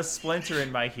 I have a splinter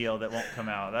in my heel that won't come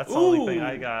out. That's the only thing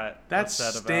I Ooh, got that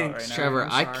upset about stinks, right now. Trevor,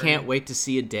 I'm I sorry. can't wait to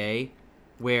see a day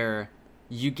where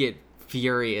you get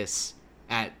furious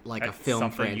at like a At film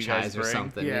something you guys franchise or bring.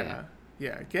 something. Yeah.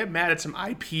 Yeah. Get mad at some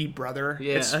IP, brother.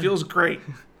 Yeah. It feels great.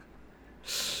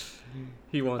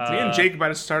 He wants Me it. and Jake about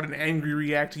to start an Angry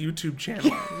React YouTube channel.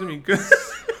 I mean, good.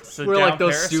 So We're down like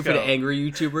those Periscope. stupid angry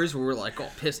YouTubers where we're like all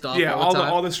pissed off Yeah, all the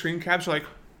time. all the screen caps are like,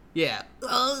 Yeah.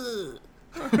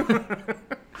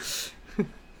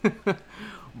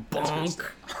 Bonk.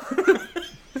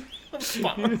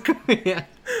 bonk. Yeah.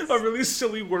 A really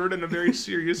silly word in a very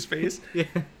serious face. Yeah.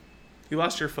 You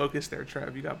lost your focus there,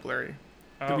 Trev. You got blurry.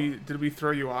 Oh. Did we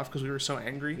throw you off because we were so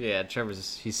angry? Yeah,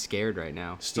 he's scared right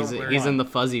now. Still blurry. He's in the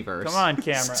fuzzy verse. Come on,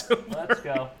 camera. Let's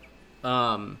go.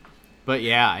 But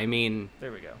yeah, I mean,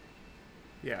 There we go.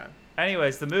 Yeah.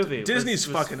 Anyways, the movie. Disney's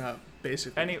was fucking up,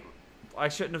 basically. I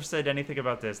shouldn't have said anything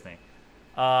about Disney.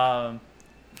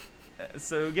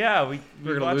 So yeah, we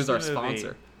we're gonna watched lose the our movie.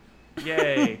 sponsor.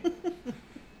 Yay!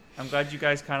 I'm glad you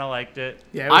guys kind of liked it.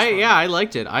 Yeah, it was fun. I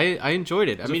liked it. I enjoyed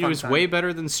it. I was a mean, it fun was time. way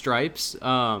better than Stripes.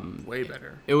 Way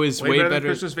better. It was Way better than better.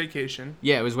 Christmas Vacation.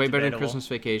 Yeah, it was way better than Debatable. Christmas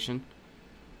Vacation.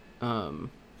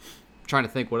 Trying to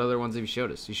think, what other ones have you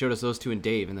showed us? You showed us those two and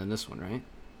Dave, and then this one, right?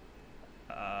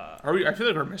 Are we? I feel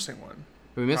like we're missing one.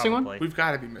 Are we missing one? Probably. We've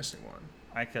got to be missing one.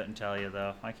 I couldn't tell you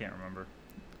though. I can't remember.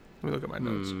 Let me look at my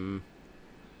notes.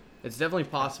 It's definitely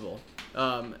possible.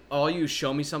 All you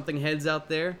show me something heads out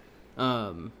there,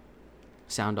 sound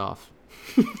off.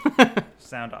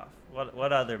 Sound off.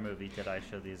 What other movie did I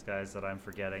show these guys that I'm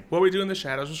forgetting? What We Do in the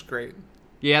Shadows was great.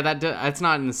 Yeah, that's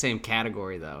not in the same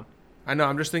category though. I know.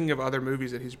 I'm just thinking of other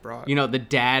movies that he's brought. You know, the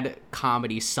dad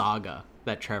comedy saga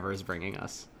that Trevor is bringing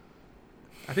us.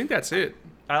 I think that's it.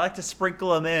 I like to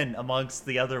sprinkle them in amongst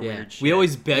the other Yeah. weird shit. We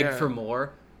always beg Yeah. for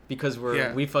more because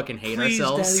Yeah. we fucking hate Please,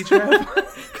 ourselves. Daddy Trev.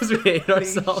 Because we hate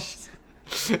ourselves.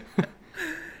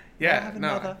 Yeah, Have no.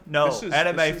 another? No, This is-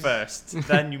 anime this is- first.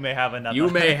 Then you may have another. You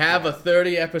may have a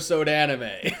 30-episode anime.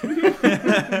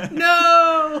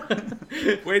 No!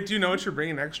 Wait, do you know what you're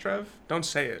bringing next, Trev? Don't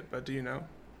say it, but do you know?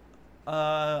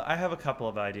 I have a couple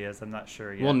of ideas. I'm not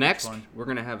sure yet. Well, which next, one. we're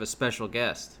going to have a special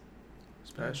guest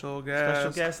Special guest.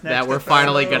 Special guest next. that we're episode.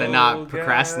 finally going to not guest.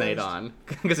 procrastinate on.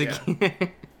 Because Yeah.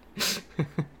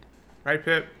 Right,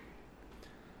 Pip?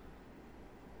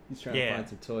 he's trying Yeah. to find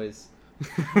some toys.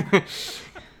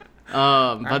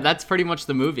 But that's pretty much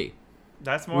the movie.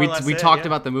 That's more We or less it, talked yeah.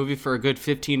 about the movie for a good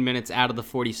 15 minutes out of the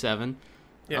 47.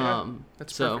 Yeah,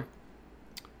 that's so perfect.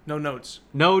 No notes.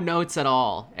 no notes at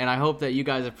all, and I hope that you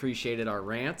guys appreciated our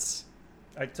rants.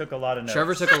 I took a lot of notes.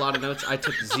 Trevor took a lot of notes. I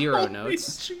took zero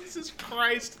notes. Jesus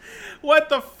Christ. What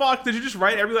the fuck? Did you just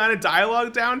write every line of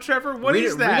dialogue down, Trevor? What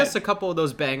is that? Read us a couple of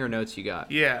those banger notes you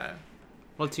got. Yeah.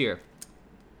 Let's hear.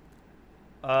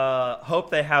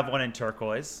 Hope they have one in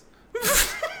turquoise.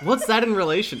 What's that in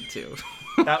relation to?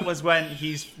 That was when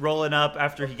he's rolling up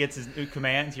after he gets his new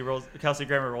commands. Kelsey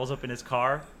Grammer rolls up in his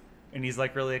car, and he's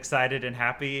like really excited and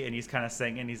happy, and he's kind of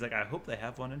singing. He's like, "I hope they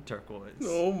have one in turquoise."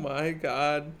 Oh my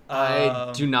God.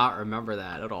 I do not remember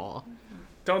that at all.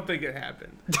 Don't think it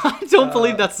happened. I don't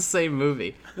believe that's the same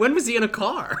movie. When was he in a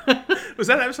car? Was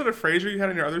that an episode of Frasier you had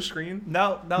on your other screen?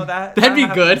 No, that That'd be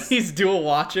that good. happens. He's dual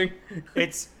watching.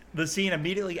 It's the scene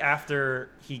immediately after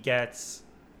he gets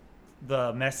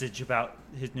the message about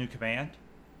his new command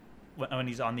when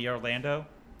he's on the Orlando.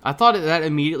 I thought that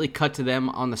immediately cut to them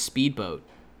on the speedboat.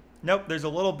 Nope, there's a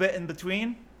little bit in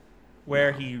between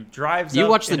where he drives. You up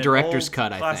watched the in an director's old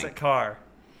cut, I classic think. car.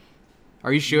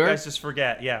 Are you You sure? guys just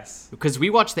forget. Yes. Because we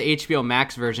watched the HBO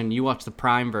Max version, you watched the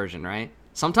Prime version, right?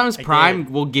 Sometimes I Prime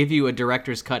did. will give you a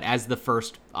director's cut as the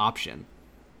first option.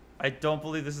 I don't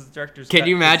believe this is the director's Can cut.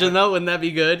 you imagine It's though? Wouldn't that be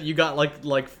good? You got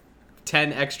like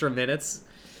 10 extra minutes.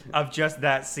 of just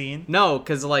that scene. No,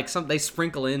 because like they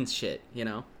sprinkle in shit, you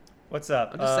know. What's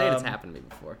up? I'm just saying it's happened to me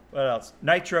before. What else?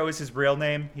 Nitro is his real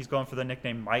name. He's going for the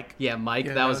nickname Mike. Yeah, Mike,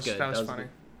 Yeah, that was good. That was funny.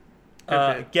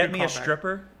 good. Get Good me a callback.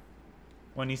 stripper.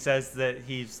 When he says that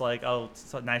he's like, "Oh, it's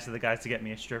so nice of the guys to get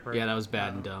me a stripper." Yeah, that was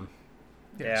bad and dumb.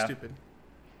 Yeah, Yeah. stupid.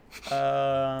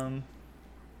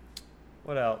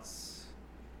 What else?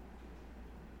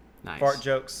 Nice. Fart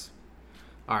jokes.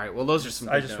 All right, well those are some.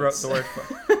 I good just notes. wrote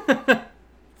the word.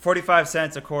 45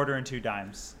 cents, a quarter, and 2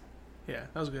 dimes. Yeah,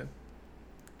 that was good.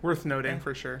 Worth noting Yeah.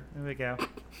 for sure. There we go.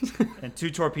 And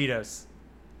 2 torpedoes.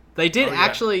 They did Oh, yeah.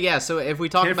 actually, yeah. So if we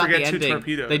talk Can't about the forget 2 ending,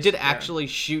 torpedoes, they did yeah. actually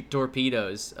shoot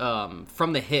torpedoes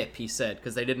from the hip. He said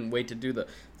because they didn't wait to do the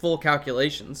full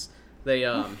calculations. They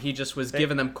he just was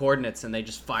giving them coordinates and they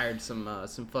just fired some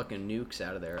fucking nukes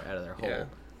out of their hole. Yeah.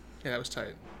 Yeah, that was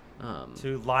tight.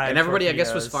 2 live And everybody, I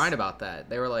guess, was torpedoes. fine about that.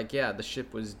 They were like, "Yeah, the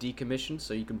ship was decommissioned,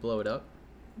 so you can blow it up."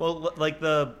 Well, like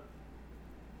the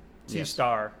 2 Yes.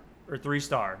 star or 3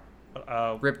 star.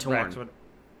 Rip Torn.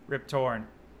 Rip Torn,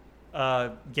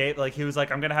 he was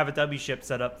like, I'm gonna have a W ship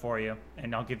set up for you,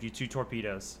 and I'll give you 2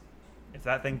 torpedoes. If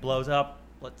that thing blows up,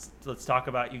 let's talk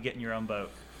about you getting your own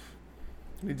boat.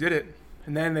 He did it.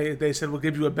 And then they said, we'll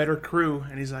give you a better crew.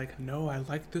 And he's like, no, I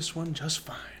like this one just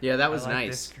fine. Yeah, that was I like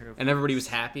nice. this crew. And everybody was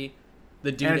happy.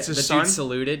 The dude, And it's his the son? dude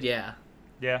saluted, yeah.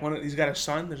 Yeah. He's got a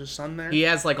son. There's a son there. He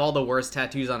has like all the worst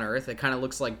tattoos on earth. It kind of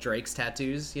looks like Drake's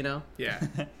tattoos, you know? Yeah.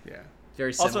 Yeah.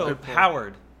 Very similar. Also,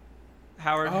 Howard,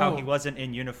 how Oh. he wasn't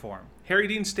in uniform. Harry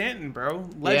Dean Stanton, bro.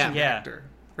 Legend Yeah. actor.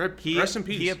 Rest in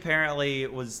peace. He apparently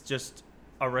was just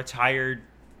a retired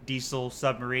diesel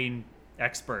submarine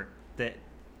expert that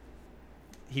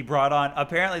he brought on.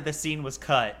 Apparently, the scene was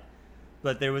cut,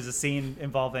 but there was a scene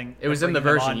involving. It was in the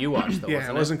bringing them version on. you watched, though, Yeah, wasn't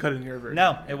it wasn't cut in your version.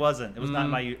 No, it wasn't. It was not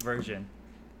my version.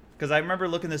 Because I remember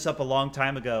looking this up a long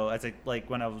time ago, as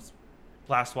when I was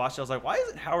last watched. I was like, why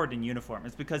isn't Howard in uniform?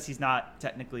 It's because he's not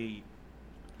technically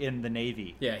in the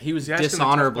Navy. Yeah, he was He's asking the tough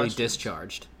dishonorably questions.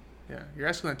 discharged. Yeah, you're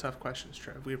asking the tough questions,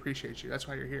 Trev. We appreciate you. That's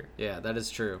why you're here. Yeah, that is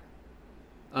true.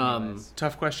 Anyways.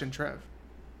 Tough question, Trev.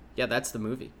 Yeah, that's the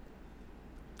movie.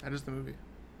 That is the movie.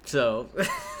 So,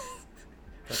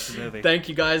 That's the movie. thank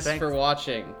you guys Thanks. for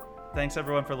watching. Thanks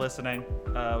everyone for listening.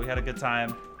 We had a good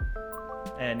time.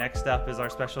 And next up is our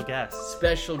special guest.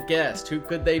 Special guest, who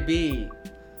could they be?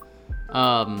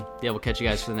 Yeah, we'll catch you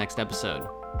guys for the next episode.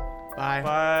 Bye.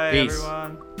 Bye, Peace.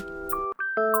 everyone.